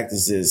hiring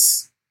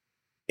practices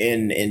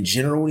in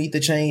general need to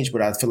change,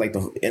 but I feel like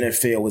the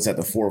NFL is at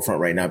the forefront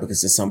right now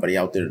because there's somebody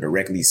out there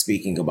directly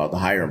speaking about the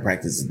hiring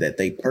practices that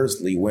they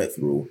personally went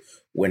through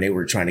when they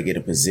were trying to get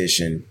a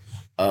position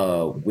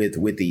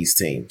with these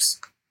teams.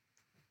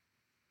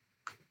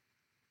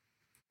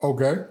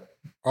 Okay.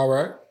 All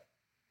right.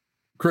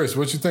 Chris,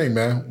 what you think,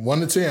 man? 1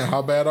 to 10,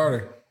 how bad are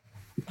they?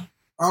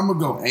 I'm going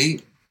to go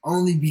 8,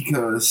 only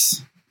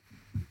because,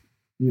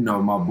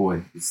 my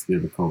boy is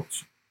still the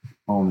coach.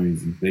 Only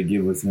reason. They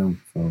give us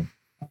him, so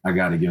I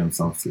got to give him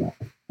some slack.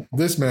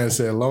 This man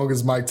said, long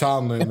as Mike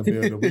Tomlin in the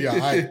building, we all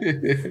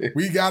right.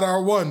 We got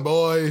our one,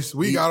 boys.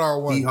 We got our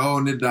one. He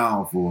holding it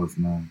down for us,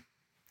 man.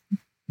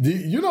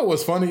 You know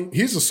what's funny?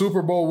 He's a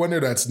Super Bowl winner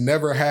that's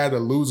never had a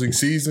losing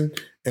season,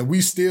 and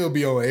we still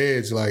be on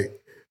edge like,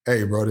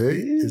 hey, bro,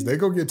 is they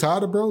going to get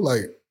tired of bro?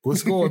 Like,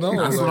 what's going on?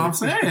 That's what I'm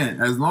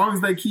saying. As long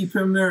as they keep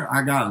him there,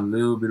 I got a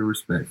little bit of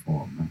respect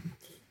for him, man.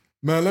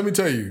 Man, let me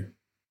tell you,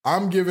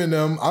 I'm giving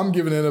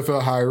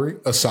NFL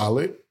hiring a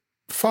solid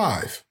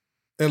 5.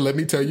 And let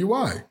me tell you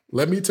why.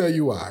 The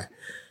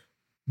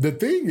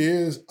thing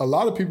is, a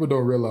lot of people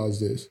don't realize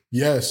this.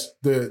 Yes,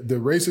 the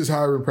racist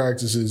hiring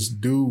practices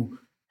do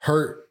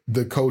hurt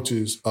the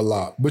coaches a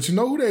lot. But you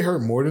know who they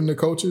hurt more than the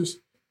coaches?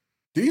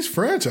 These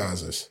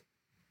franchises.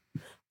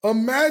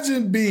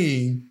 Imagine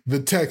being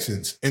the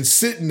Texans and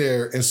sitting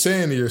there and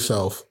saying to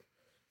yourself,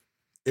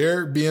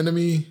 Eric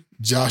Bieniemy,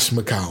 Josh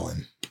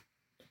McCown.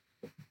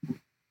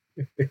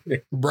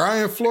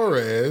 Brian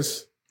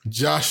Flores,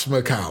 Josh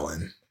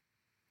McCown.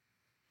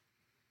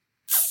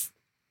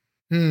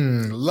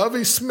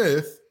 Lovie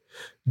Smith,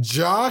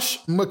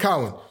 Josh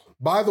McCown.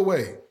 By the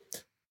way,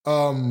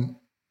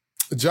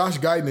 Josh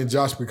Guyton and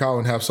Josh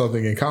McCown have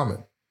something in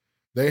common.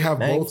 They have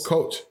both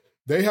coach.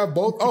 They have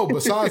both. Oh,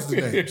 besides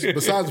the names,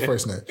 besides the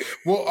first name.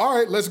 Well, all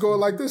right, let's go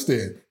like this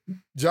then.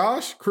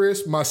 Josh,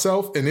 Chris,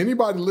 myself, and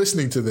anybody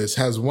listening to this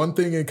has one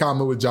thing in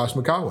common with Josh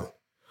McCown.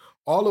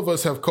 All of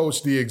us have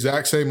coached the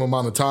exact same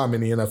amount of time in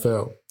the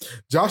NFL.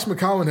 Josh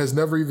McCown has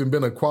never even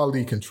been a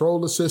quality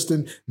control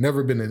assistant,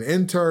 never been an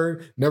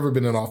intern, never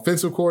been an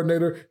offensive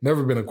coordinator,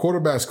 never been a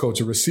quarterbacks coach,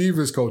 a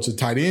receivers coach, a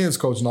tight ends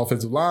coach, an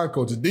offensive line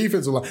coach, a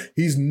defensive line.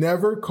 He's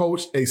never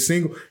coached a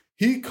single.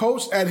 He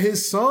coached at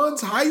his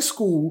son's high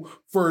school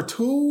for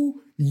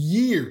 2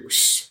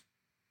 years.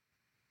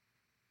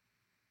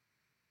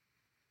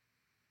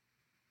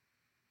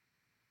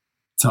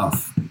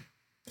 Tough.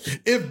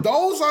 If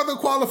those are the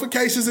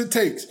qualifications it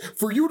takes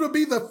for you to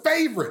be the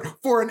favorite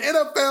for an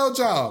NFL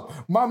job,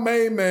 my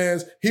main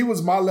man's, he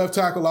was my left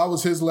tackle. I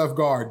was his left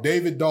guard,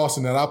 David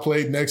Dawson, that I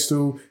played next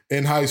to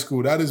in high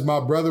school. That is my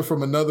brother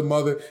from another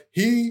mother.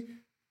 He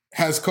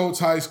has coached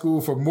high school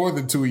for more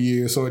than 2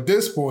 years. So at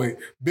this point,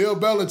 Bill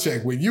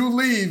Belichick, when you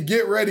leave,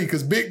 get ready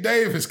because Big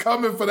Dave is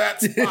coming for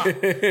that spot.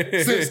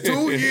 Since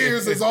 2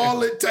 years is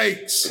all it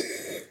takes.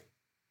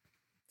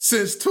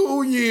 Since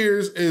 2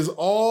 years is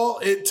all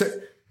it takes.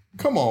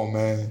 Come on,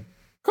 man.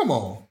 Come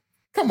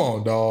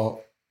on, dog.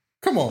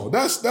 Come on.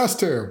 That's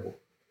terrible.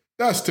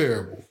 That's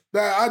terrible.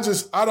 I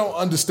don't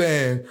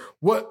understand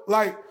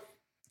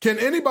can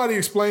anybody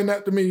explain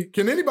that to me?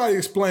 Can anybody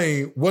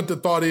explain what the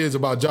thought is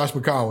about Josh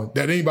McCown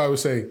that anybody would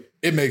say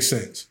it makes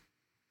sense?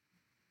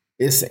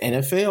 It's the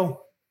NFL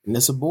and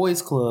it's a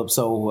boys club.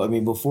 So, I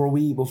mean, before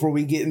we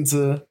get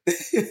into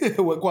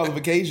what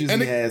qualifications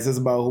he has, it's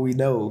about who he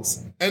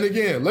knows. And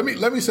again, let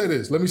me say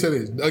this.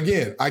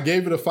 Again, I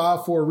gave it a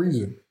 5 for a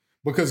reason.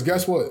 Because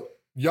guess what?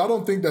 Y'all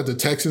don't think that the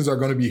Texans are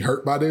going to be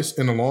hurt by this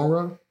in the long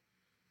run?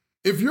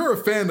 If you're a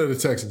fan of the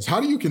Texans, how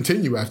do you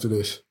continue after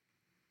this?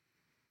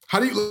 How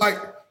do you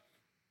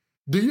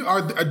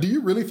do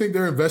you really think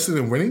they're invested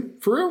in winning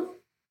for real?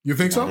 You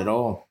think so? Not at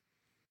all.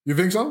 You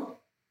think so?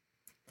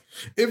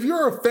 If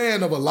you're a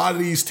fan of a lot of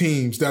these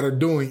teams that are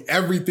doing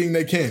everything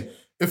they can,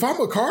 if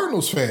I'm a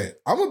Cardinals fan,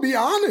 I'm going to be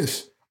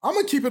honest. I'm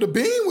going to keep it a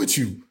bean with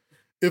you.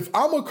 If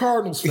I'm a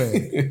Cardinals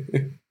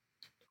fan,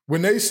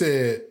 when they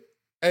said,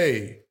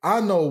 hey,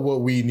 I know what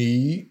we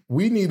need.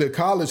 We need a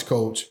college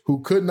coach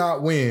who could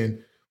not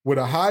win with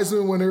a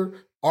Heisman winner,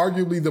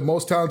 arguably the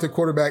most talented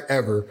quarterback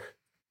ever.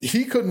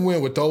 He couldn't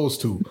win with those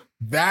two.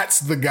 That's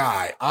the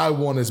guy I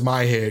want as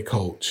my head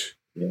coach.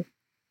 Yeah.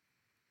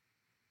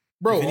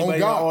 Bro, if anybody in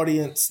the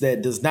audience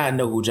that does not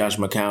know who Josh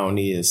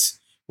McCown is,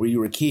 where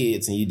you were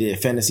kids and you did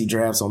fantasy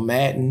drafts on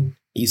Madden,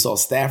 You saw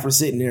Stafford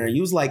sitting there, and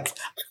you was like,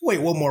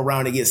 wait one more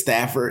round to get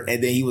Stafford,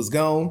 and then he was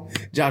gone.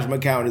 Josh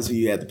McCown is who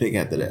you had to pick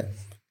after that.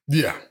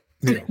 Yeah.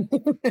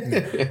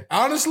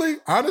 Honestly,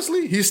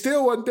 he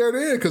still wasn't there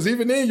then, because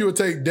even then you would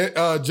take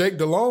Jake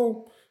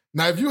Delhomme.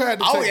 Now, if you had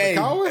to take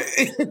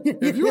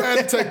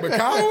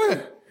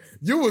McCowan,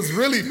 you was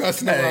really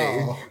messing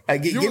around.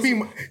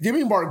 Give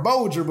me Mark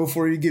Bolger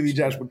before you give me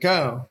Josh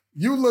McCown.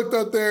 You looked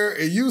up there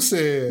and you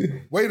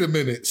said, wait a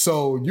minute.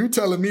 So you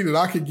telling me that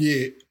I could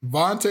get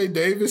Vontae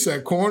Davis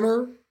at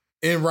corner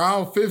in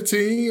round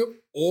 15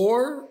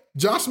 or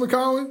Josh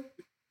McCowan?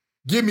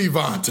 Give me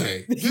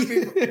Vontae.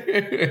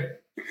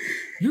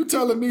 You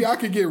telling me I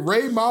could get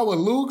Ray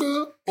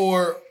Mawaluga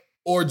or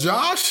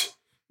Josh?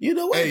 You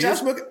know what? Hey,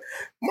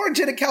 Mark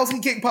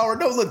Janikowski kick power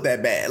don't look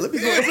that bad. Let me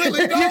go. It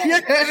really don't.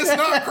 It's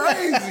not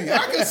crazy.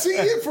 I can see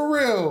it for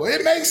real.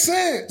 It makes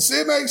sense.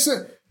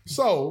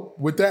 So,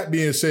 with that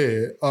being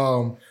said,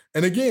 and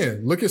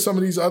again, look at some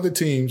of these other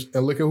teams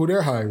and look at who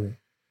they're hiring.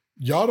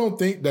 Y'all don't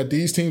think that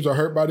these teams are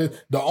hurt by this?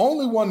 The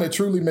only one that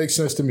truly makes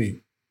sense to me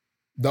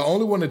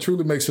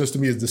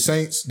is the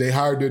Saints. They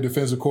hired their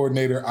defensive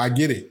coordinator. I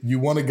get it. You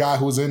want a guy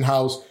who's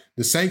in-house.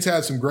 The Saints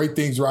had some great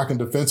things rocking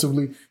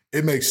defensively.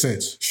 It makes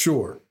sense.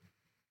 Sure.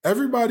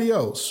 Everybody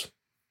else,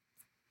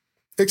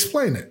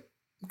 explain it.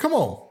 Come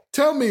on.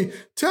 Tell me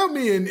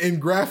in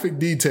graphic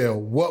detail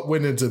what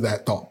went into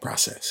that thought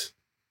process.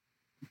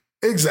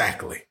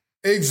 Exactly.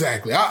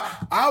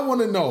 I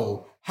want to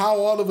know how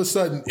all of a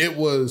sudden it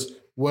was,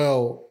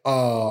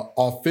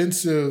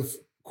 offensive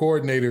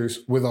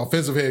coordinators with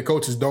offensive head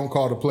coaches don't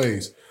call the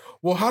plays.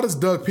 Well, how does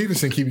Doug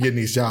Peterson keep getting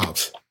these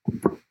jobs?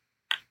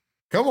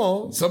 Come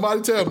on,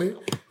 somebody tell me.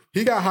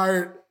 He got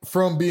hired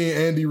from being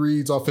Andy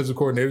Reid's offensive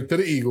coordinator to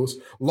the Eagles,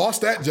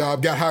 lost that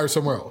job, got hired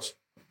somewhere else.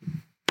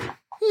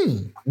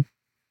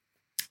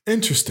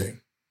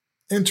 Interesting.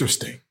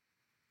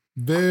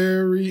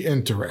 Very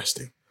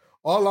interesting.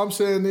 All I'm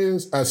saying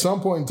is, at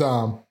some point in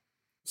time,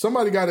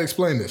 somebody got to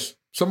explain this.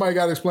 Somebody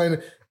got to explain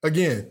it.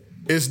 Again,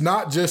 it's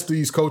not just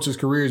these coaches'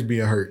 careers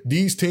being hurt.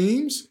 These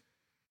teams,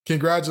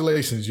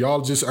 congratulations.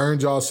 Y'all just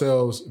earned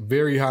yourselves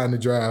very high in the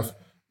draft.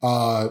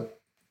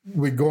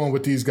 We're going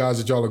with these guys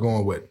that y'all are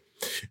going with.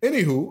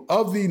 Anywho,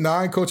 of the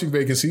 9 coaching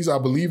vacancies, I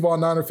believe all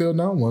 9 are filled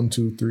now. 1,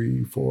 2,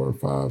 3, 4,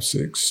 5,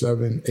 6,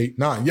 7, 8,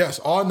 9. Yes,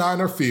 all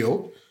 9 are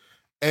filled.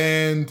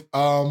 And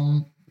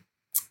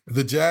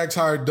the Jags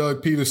hired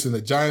Doug Peterson.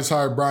 The Giants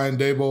hired Brian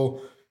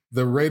Daboll.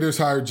 The Raiders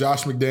hired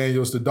Josh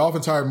McDaniels. The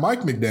Dolphins hired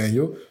Mike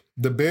McDaniel.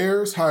 The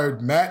Bears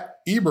hired Matt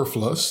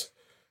Eberflus.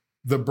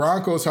 The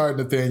Broncos hired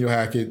Nathaniel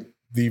Hackett.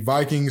 The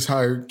Vikings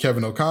hired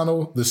Kevin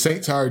O'Connell. The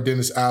Saints hired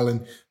Dennis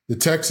Allen. The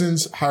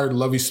Texans hired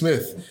Lovie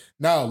Smith.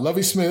 Now,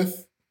 Lovie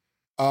Smith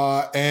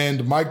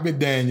and Mike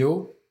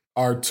McDaniel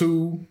are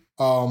 2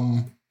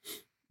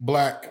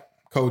 black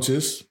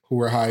coaches who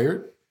were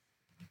hired.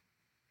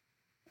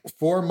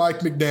 For Mike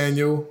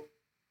McDaniel,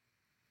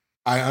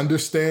 I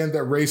understand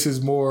that race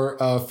is more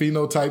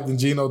phenotype than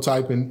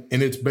genotype, and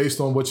it's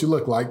based on what you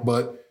look like.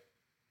 But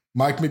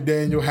Mike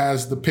McDaniel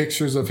has the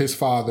pictures of his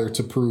father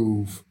to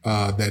prove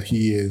that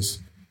he is,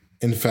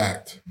 in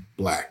fact,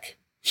 black.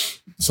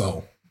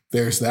 So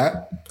there's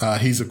that.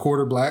 He's a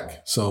quarter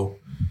black, so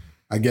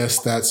I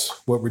guess that's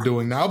what we're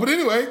doing now. But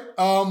anyway,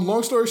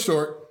 long story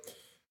short,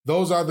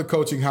 those are the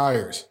coaching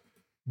hires.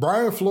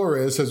 Brian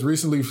Flores has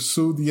recently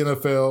sued the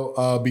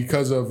NFL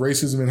because of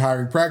racism in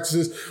hiring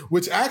practices,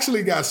 which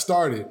actually got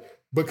started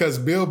because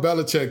Bill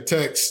Belichick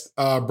texts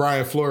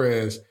Brian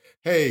Flores,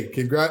 hey,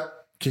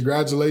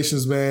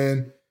 congratulations,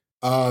 man.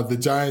 The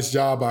Giants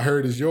job I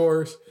heard is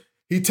yours.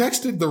 He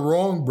texted the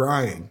wrong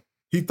Brian.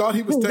 He thought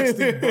he was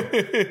texting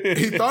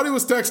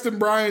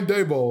Brian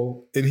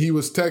Daboll, and he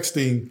was in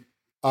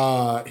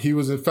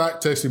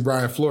fact texting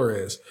Brian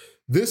Flores.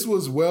 This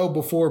was well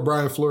before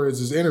Brian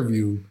Flores'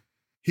 interview.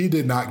 He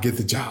did not get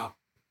the job.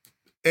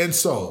 And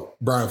so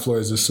Brian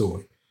Flores is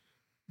suing.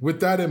 With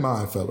that in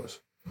mind, fellas,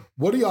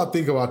 what do y'all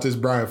think about this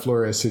Brian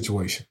Flores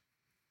situation?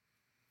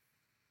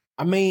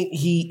 I mean,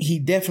 he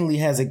definitely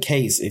has a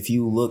case if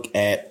you look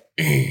at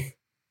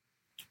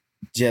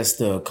just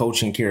the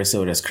coaching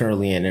carousel that's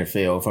currently in the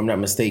NFL. If I'm not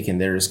mistaken,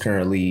 there's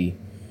currently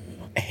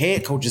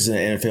head coaches in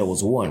the NFL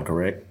was 1,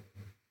 correct?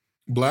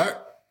 Black?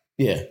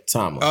 Yeah,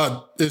 Tomlin.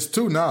 It's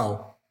 2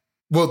 now.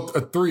 Well,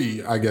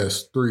 3, I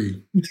guess.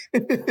 3.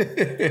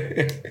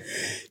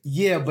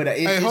 Yeah, but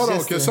hey, hold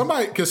on. Can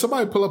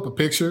somebody pull up a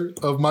picture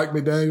of Mike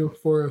McDaniel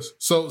for us,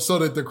 so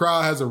that the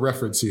crowd has a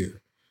reference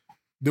here?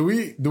 Do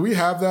we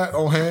have that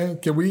on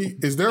hand?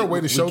 Is there a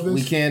way to show this?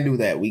 We can do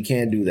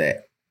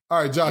that.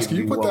 All right, Josh, can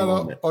you put that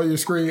up on your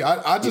screen?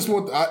 I just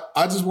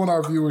want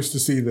our viewers to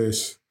see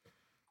this.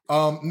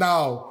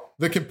 Now,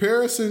 the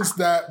comparisons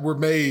that were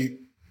made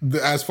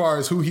as far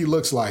as who he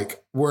looks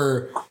like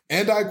were,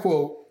 and I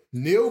quote,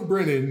 Neil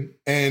Brennan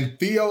and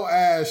Theo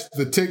Ash,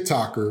 the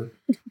TikToker,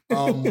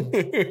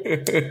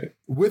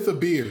 with a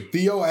beard.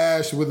 Theo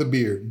Ash with a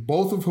beard,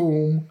 both of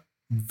whom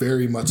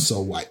very much so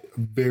white.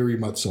 Very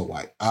much so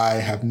white. I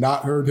have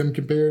not heard him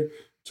compared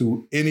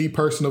to any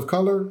person of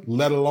color,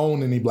 let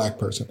alone any black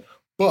person.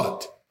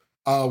 But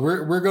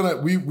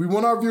We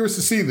want our viewers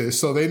to see this,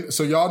 so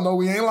y'all know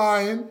we ain't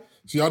lying.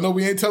 So y'all know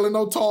we ain't telling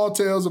no tall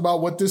tales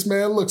about what this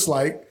man looks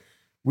like.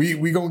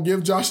 We gonna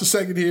give Josh a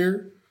second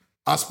here.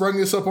 I sprung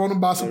this up on him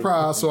by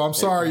surprise, so I'm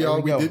sorry,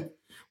 y'all.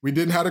 We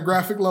didn't have the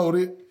graphic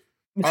loaded.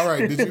 All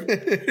right, did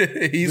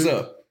you? He's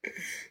up.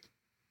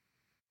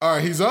 All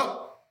right, he's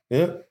up.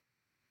 Yep.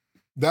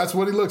 That's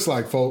what he looks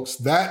like, folks.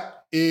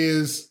 That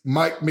is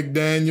Mike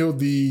McDaniel,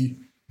 the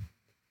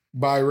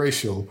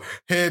biracial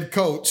head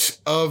coach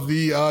of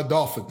the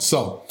Dolphins.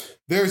 So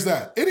there's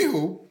that.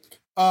 Anywho,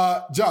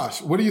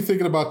 Josh, what are you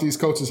thinking about these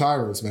coaches'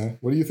 hirings, man?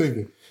 What are you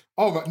thinking?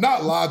 Oh, my,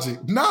 not logic.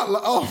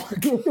 Oh my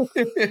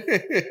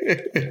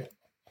God.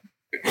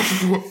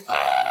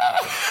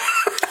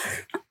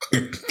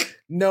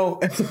 No,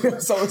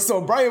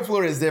 so Brian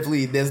Flores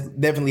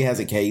definitely has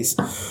a case,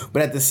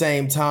 but at the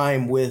same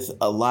time, with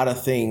a lot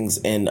of things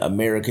in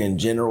America in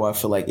general, I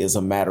feel like it's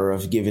a matter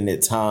of giving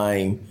it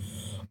time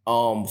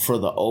for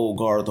the old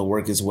guard to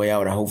work its way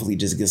out and hopefully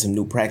just get some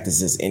new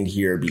practices in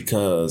here,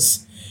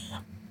 because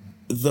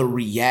the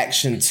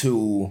reaction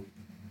to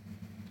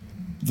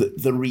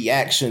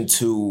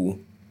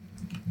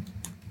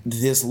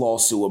this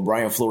lawsuit what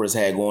Brian Flores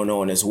had going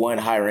on is, one,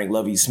 hiring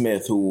Lovie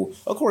Smith, who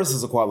of course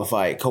is a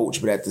qualified coach,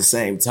 but at the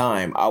same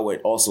time, I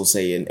would also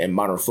say in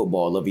modern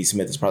football, Lovie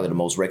Smith is probably the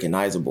most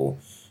recognizable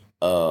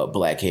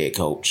black head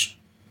coach.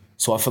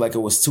 So I feel like it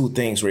was two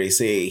things where they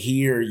say,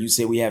 here, you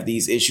say we have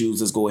these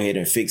issues, let's go ahead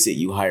and fix it.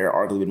 You hire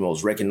arguably the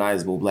most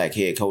recognizable black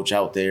head coach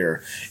out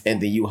there,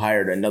 and then you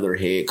hired another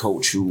head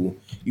coach who,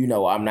 you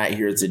know, I'm not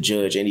here to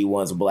judge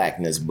anyone's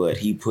blackness, but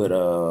he put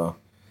I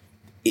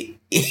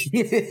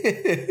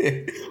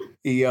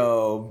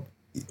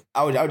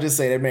would just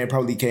say that man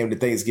probably came to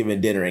Thanksgiving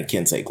dinner in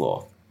kente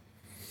cloth,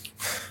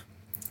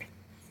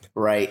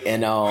 right?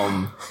 And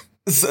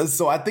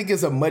so I think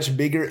it's a much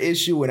bigger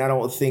issue, and I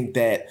don't think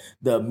that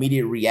the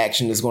immediate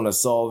reaction is going to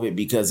solve it,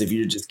 because if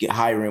you're just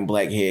hiring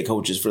black head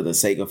coaches for the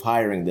sake of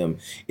hiring them,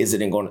 it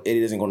isn't going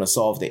to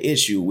solve the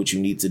issue. What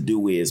you need to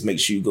do is make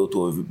sure you go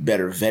through a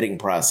better vetting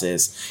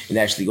process and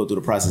actually go through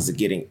the process of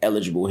getting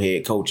eligible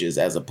head coaches,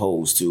 as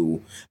opposed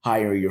to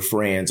hiring your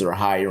friends or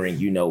hiring,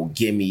 you know,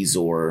 gimmies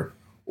or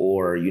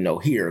you know,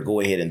 here,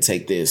 go ahead and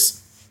take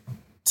this,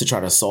 to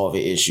try to solve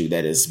an issue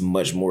that is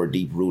much more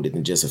deep rooted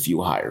than just a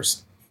few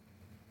hires.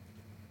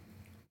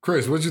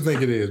 Chris, what do you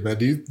think it is, man?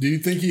 Do you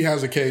think he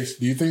has a case?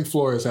 Do you think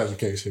Flores has a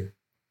case here?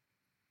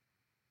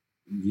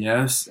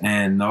 Yes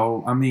and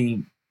no. I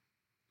mean,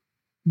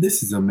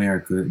 this is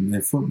America,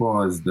 and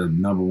football is the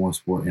number one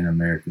sport in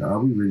America. Are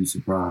we really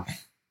surprised?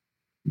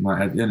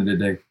 At the end of the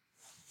day,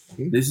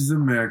 this is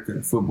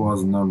America. Football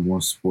is the number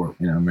one sport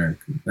in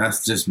America.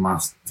 That's just my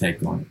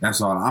take on it.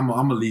 That's all. I'm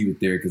gonna leave it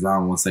there because I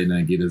don't want to say nothing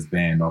and get us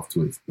banned off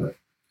Twitch. But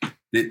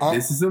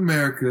this is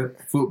America.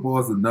 Football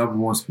is the number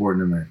one sport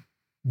in America.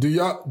 Do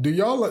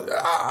y'all?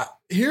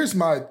 Here's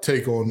my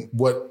take on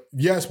what.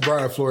 Yes,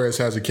 Brian Flores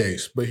has a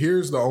case, but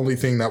here's the only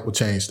thing that will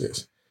change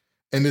this,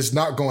 and it's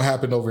not going to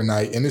happen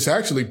overnight, and it's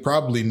actually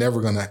probably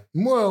never going to.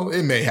 Well,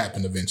 it may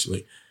happen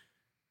eventually.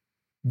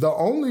 The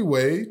only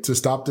way to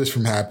stop this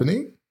from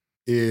happening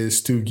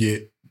is to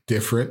get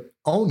different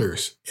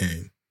owners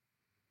in.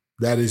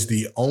 That is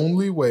the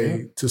only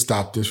way to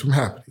stop this from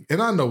happening.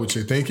 And I know what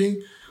you're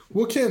thinking.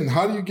 Well, Ken,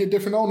 how do you get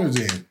different owners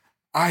in?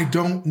 I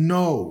don't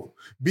know.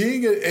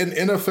 Being an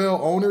NFL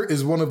owner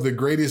is one of the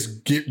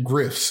greatest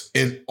grifts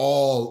in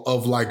all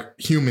of like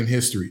human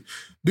history.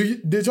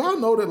 Did y'all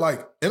know that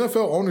like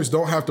NFL owners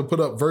don't have to put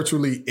up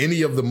virtually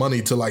any of the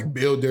money to like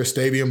build their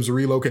stadiums or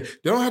relocate?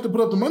 They don't have to put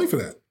up the money for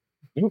that.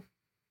 Yep.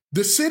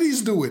 The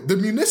cities do it. The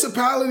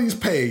municipalities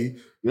pay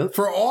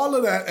for all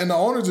of that, and the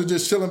owners are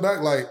just chilling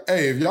back like,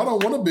 hey, if y'all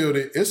don't want to build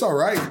it, it's all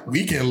right.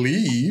 We can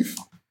leave.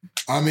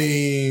 I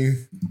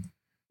mean,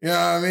 you know what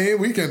I mean?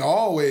 We can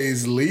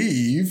always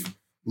leave.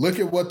 Look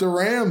at what the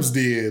Rams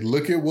did.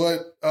 Look at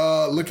what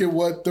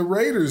the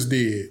Raiders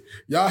did.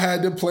 Y'all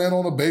had them playing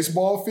on a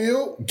baseball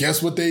field.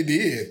 Guess what they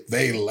did?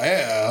 They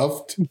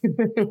left.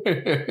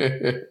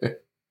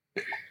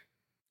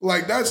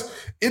 Like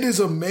it is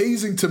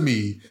amazing to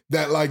me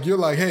that like you're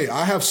like, hey,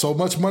 I have so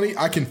much money,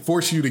 I can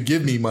force you to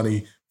give me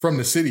money from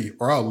the city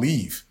or I'll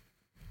leave.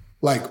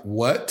 Like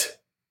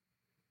what?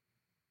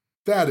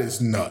 That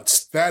is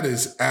nuts. That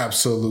is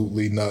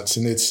absolutely nuts.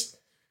 And it's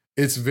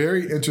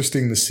very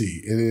interesting to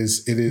see. It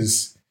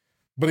is.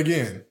 But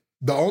again,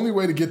 the only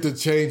way to get the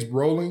change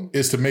rolling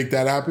is to make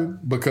that happen,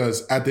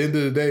 because at the end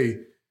of the day,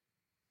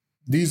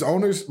 these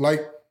owners, like,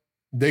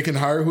 they can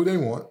hire who they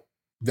want.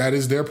 That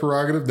is their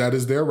prerogative. That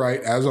is their right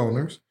as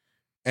owners.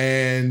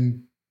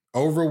 And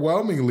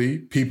overwhelmingly,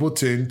 people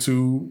tend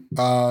to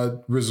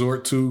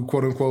resort to,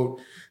 quote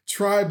unquote,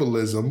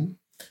 tribalism,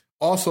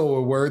 also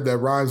a word that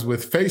rhymes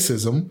with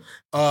facism,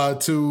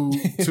 to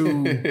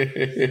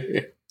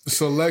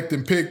select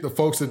and pick the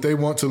folks that they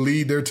want to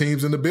lead their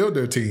teams and to build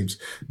their teams,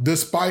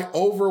 despite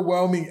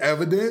overwhelming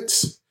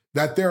evidence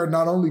that there are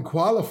not only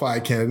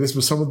qualified candidates,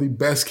 but some of the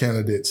best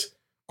candidates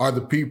are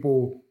the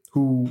people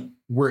who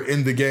were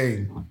in the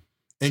game.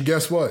 And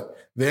guess what?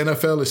 The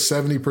NFL is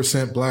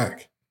 70%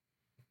 black.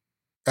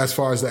 as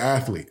far as the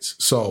athletes.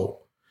 So,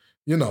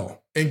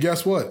 and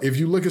guess what? If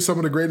you look at some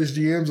of the greatest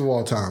GMs of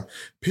all time,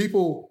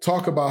 people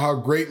talk about how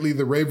greatly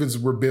the Ravens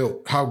were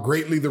built,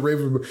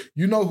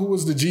 You know who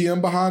was the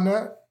GM behind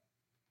that?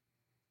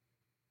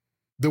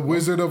 The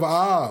Wizard of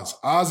Oz,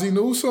 Ozzie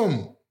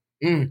Newsome.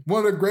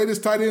 One of the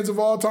greatest tight ends of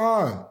all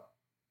time.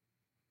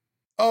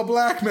 A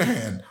black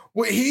man.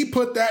 Well, he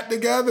put that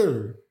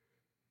together.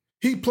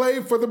 He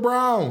played for the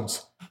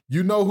Browns.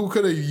 You know who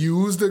could have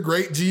used a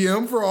great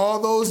GM for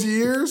all those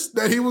years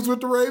that he was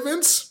with the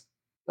Ravens?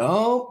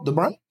 Oh, the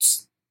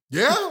Browns.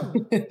 Yeah.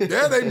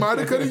 Yeah, they might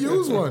have could have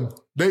used one.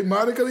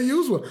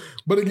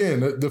 But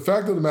again, the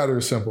fact of the matter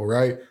is simple,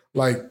 right?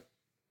 Like,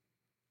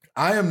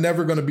 I am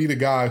never going to be the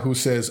guy who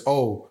says,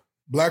 oh,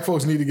 black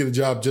folks need to get a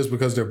job just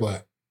because they're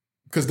black.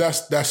 Because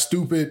that's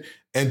stupid.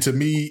 And to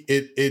me,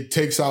 it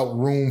takes out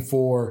room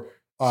for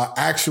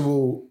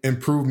actual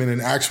improvement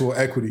and actual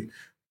equity.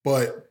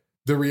 But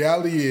the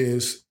reality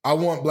is, I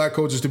want black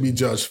coaches to be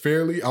judged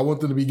fairly. I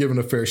want them to be given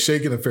a fair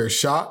shake and a fair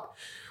shot.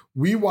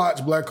 We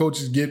watch black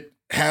coaches get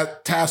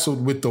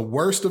tasseled with the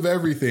worst of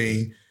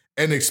everything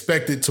and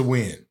expected to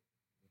win.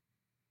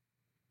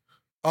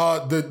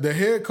 The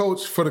head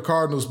coach for the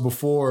Cardinals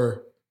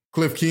before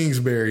Cliff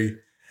Kingsbury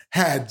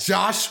had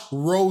Josh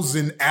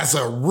Rosen as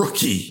a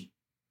rookie.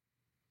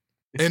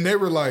 And they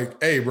were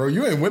like, hey, bro,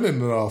 you ain't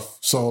winning enough.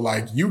 So,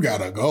 like, you got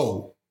to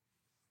go.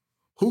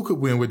 Who could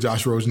win with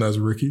Josh Rosen as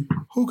a rookie?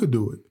 Who could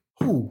do it?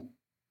 Who?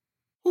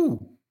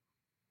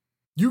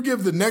 You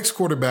give the next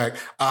quarterback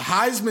a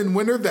Heisman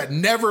winner that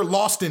never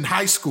lost in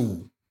high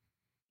school.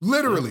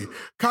 Literally.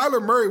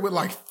 Kyler Murray went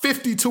like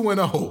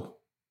 52-0.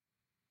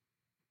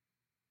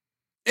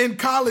 In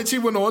college, he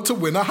went on to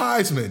win a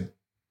Heisman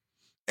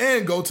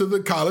and go to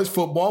the college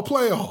football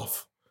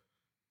playoff.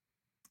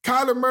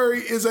 Kyler Murray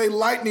is a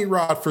lightning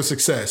rod for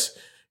success.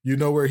 You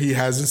know where he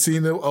hasn't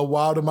seen a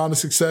wild amount of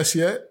success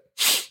yet?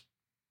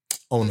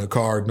 On the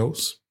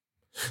Cardinals.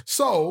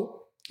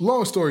 So,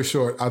 long story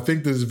short, I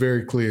think this is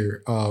very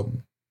clear.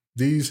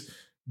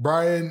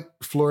 Brian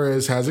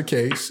Flores has a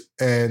case,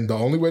 and the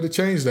only way to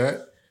change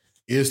that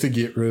is to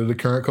get rid of the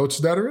current coaches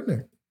that are in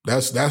there.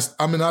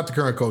 Not the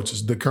current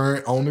coaches, the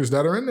current owners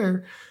that are in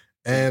there.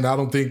 And I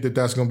don't think that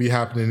that's going to be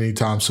happening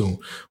anytime soon.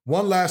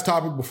 One last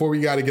topic before we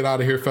got to get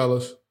out of here,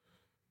 fellas.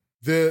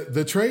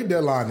 The trade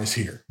deadline is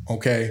here,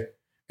 okay?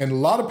 And a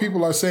lot of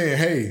people are saying,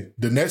 hey,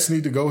 the Nets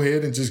need to go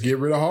ahead and just get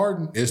rid of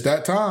Harden. It's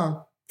that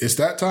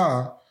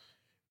time.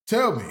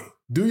 Tell me,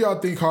 do y'all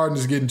think Harden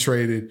is getting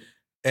traded?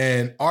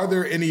 And are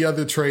there any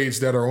other trades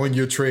that are on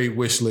your trade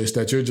wish list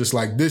that you're just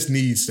like, this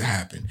needs to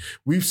happen?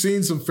 We've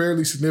seen some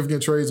fairly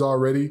significant trades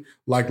already,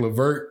 like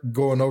LeVert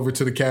going over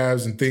to the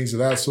Cavs and things of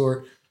that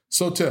sort.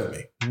 So tell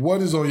me,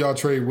 what is on y'all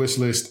trade wish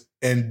list,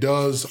 and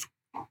does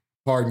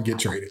Harden get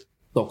traded?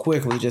 So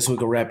quickly, just so we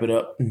can wrap it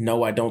up.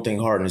 No, I don't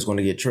think Harden is going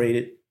to get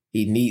traded.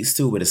 He needs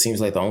to, but it seems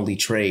like the only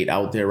trade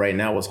out there right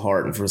now is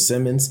Harden for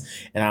Simmons.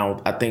 And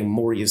I think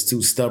Morey is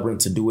too stubborn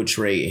to do a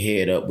trade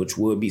head up, which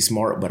would be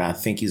smart, but I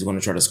think he's going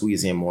to try to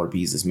squeeze in more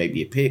pieces,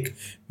 maybe a pick,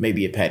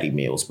 maybe a Patty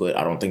Mills, but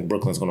I don't think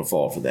Brooklyn's going to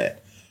fall for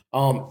that.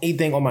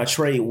 Anything on my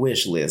trade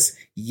wish list?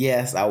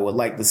 Yes, I would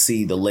like to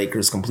see the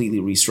Lakers completely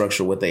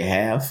restructure what they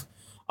have.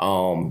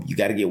 You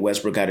got to get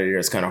Westbrook out of there.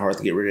 It's kind of hard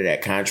to get rid of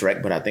that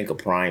contract, but I think a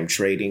prime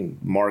trading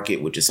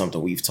market, which is something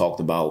we've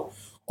talked about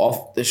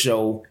off the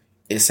show,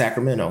 is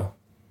Sacramento.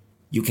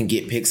 You can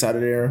get picks out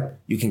of there.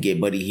 You can get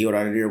Buddy Hield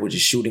out of there, which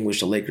is shooting, which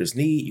the Lakers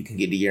need. You can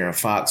get De'Aaron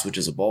Fox, which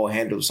is a ball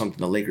handler, something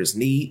the Lakers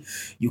need.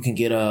 You can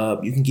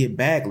get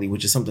Bagley,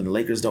 which is something the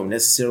Lakers don't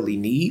necessarily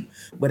need,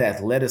 but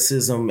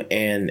athleticism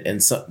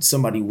and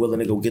somebody willing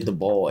to go get the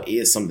ball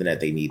is something that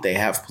they need. They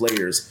have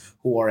players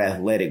who are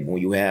athletic.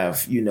 When you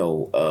have,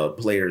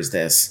 players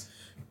that's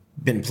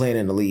been playing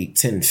in the league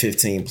 10,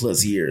 15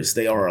 plus years,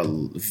 they are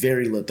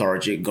very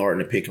lethargic,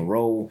 guarding the pick and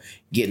roll,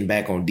 getting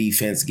back on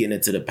defense, getting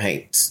into the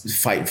paint,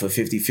 fighting for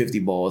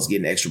 50-50 balls,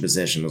 getting extra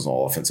possessions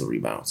on offensive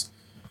rebounds.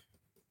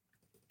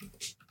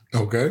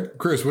 Okay.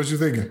 Chris, what you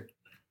thinking?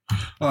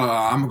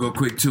 I'm gonna go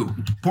quick too.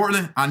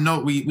 Portland, I know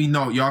we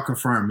know y'all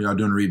confirmed y'all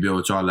doing a rebuild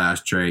with y'all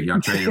last trade.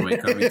 Y'all traded away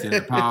Covington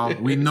and Powell.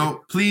 We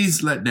know.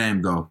 Please let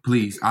Dame go.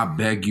 Please, I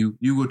beg you.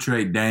 You will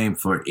trade Dame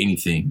for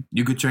anything.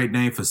 You could trade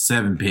Dame for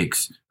 7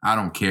 picks. I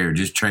don't care.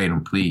 Just trade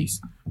him,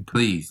 please.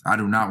 Please. I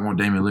do not want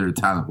Damian Lillard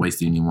talent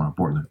wasted anymore in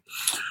Portland.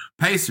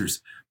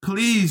 Pacers,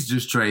 please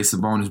just trade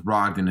Sabonis,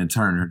 Brogdon, and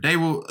Turner.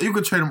 You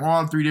could trade them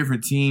all 3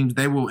 different teams.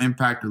 They will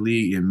impact the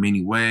league in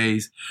many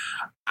ways.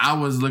 I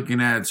was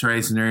looking at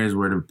trade scenarios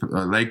where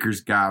the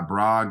Lakers got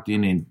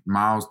Brogdon and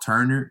Miles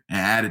Turner and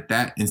added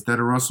that instead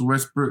of Russell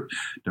Westbrook.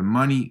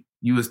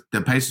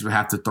 The Pacers would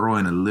have to throw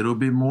in a little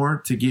bit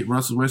more to get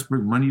Russell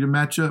Westbrook money to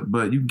match up,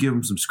 but you give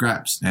them some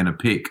scraps and a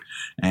pick,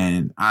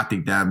 and I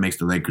think that makes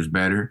the Lakers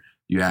better.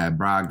 You add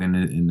Brogdon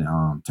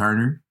and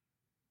Turner.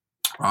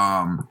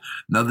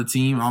 Another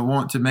team I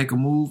want to make a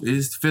move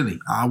is Philly.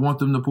 I want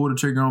them to pull the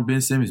trigger on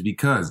Ben Simmons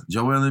because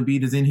Joel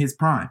Embiid is in his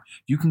prime.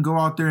 You can go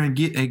out there and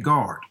get a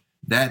guard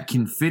that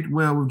can fit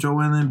well with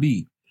Joel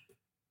Embiid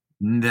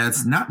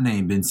that's not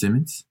named Ben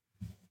Simmons.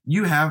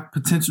 you have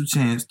potential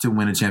chance to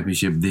win a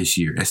championship this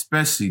year,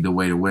 especially the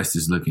way the West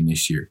is looking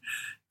this year.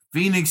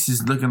 Phoenix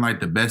is looking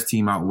like the best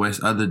team out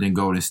West other than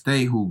Golden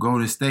State, who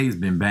Golden State has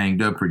been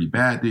banged up pretty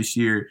bad this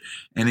year,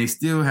 and they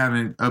still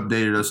haven't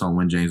updated us on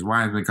when James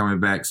Wiseman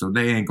coming back, so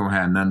they ain't going to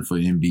have nothing for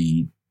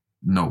Embiid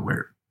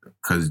nowhere.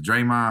 Because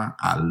Draymond,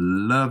 I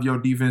love your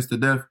defense to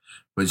death,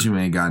 but you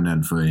ain't got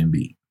nothing for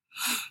Embiid.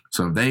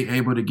 So if they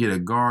able to get a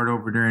guard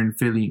over there in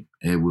Philly,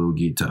 it will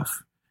get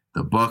tough.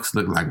 The Bucks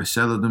look like a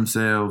shell of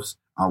themselves.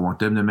 I want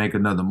them to make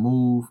another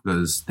move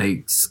because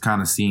they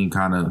kind of seem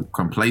kind of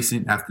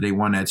complacent after they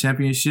won that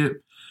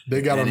championship.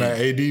 They got on that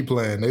AD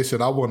plan. They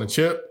said, I want a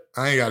chip.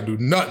 I ain't got to do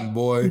nothing,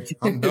 boy.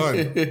 I'm done.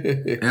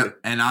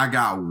 And I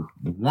got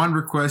one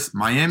request.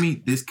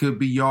 Miami, this could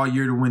be y'all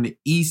year to win the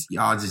East.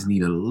 Y'all just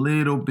need a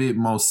little bit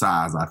more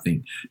size, I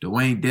think.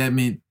 Dwayne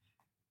Dedmon,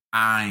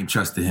 I ain't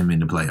trusted him in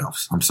the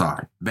playoffs. I'm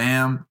sorry.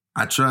 Bam,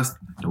 I trust.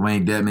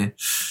 Dwayne Dedmon,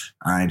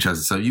 I ain't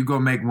trusted. So you go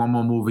make one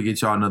more move and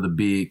get y'all another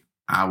big.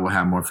 I will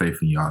have more faith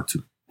in y'all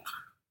too.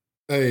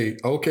 Hey,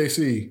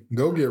 OKC,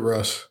 go get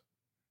Russ.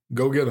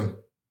 Go get him.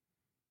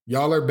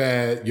 Y'all are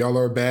bad. Y'all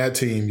are a bad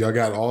team. Y'all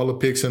got all the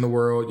picks in the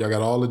world. Y'all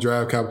got all the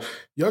draft capital.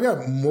 Y'all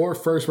got more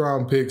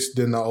first-round picks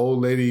than the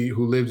old lady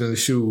who lived in the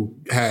shoe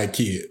had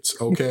kids,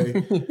 okay?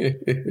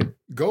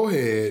 Go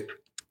ahead.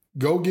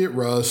 Go get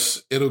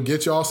Russ. It'll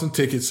get y'all some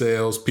ticket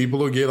sales. People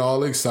will get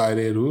all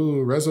excited.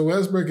 Ooh, Russell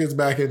Westbrook is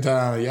back in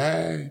town.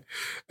 Yay.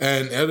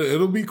 And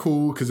it'll be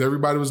cool because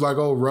everybody was like,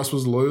 oh, Russ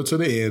was loyal to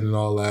the end and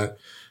all that.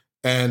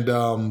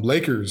 And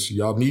Lakers,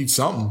 y'all need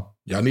something.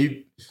 Y'all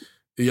need...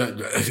 Yeah,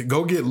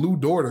 go get Lou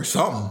Dort or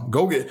something.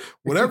 Go get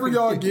whatever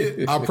y'all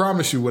get. I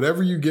promise you,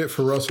 whatever you get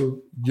for Russell,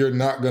 you're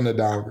not going to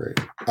downgrade.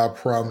 I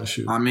promise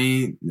you. I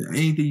mean,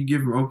 anything you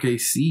give from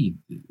OKC,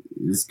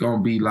 it's going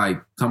to be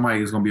like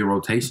somebody is going to be a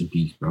rotation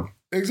piece, bro.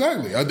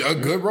 Exactly. A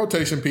good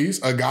rotation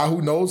piece. A guy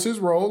who knows his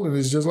role and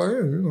is just like,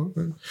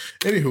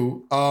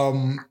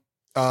 Anywho,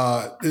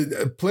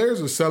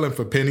 players are selling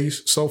for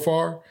pennies so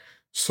far.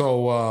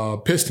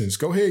 So Pistons,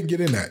 go ahead and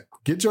get in that.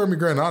 Get Jeremy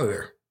Grant out of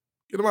there.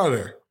 Get him out of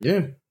there.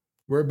 Yeah.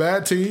 We're a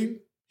bad team.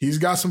 He's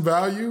got some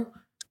value.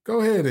 Go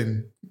ahead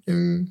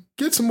and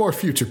get some more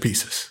future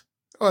pieces.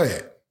 Go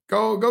ahead.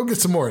 Go get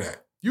some more of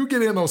that. You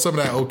get in on some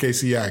of that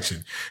OKC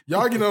action.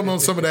 Y'all get in on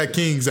some of that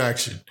Kings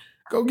action.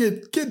 Go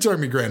get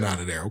Jeremy Grant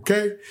out of there,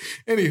 okay?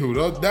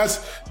 Anywho,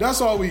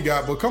 that's all we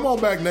got. But come on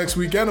back next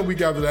week and the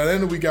week after that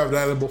and the week after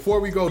that. And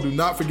before we go, do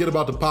not forget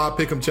about the Pod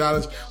Pick'em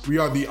Challenge. We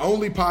are the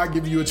only pod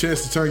giving you a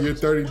chance to turn your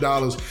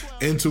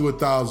 $30 into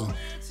 $1,000.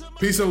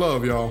 Peace and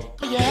love, y'all.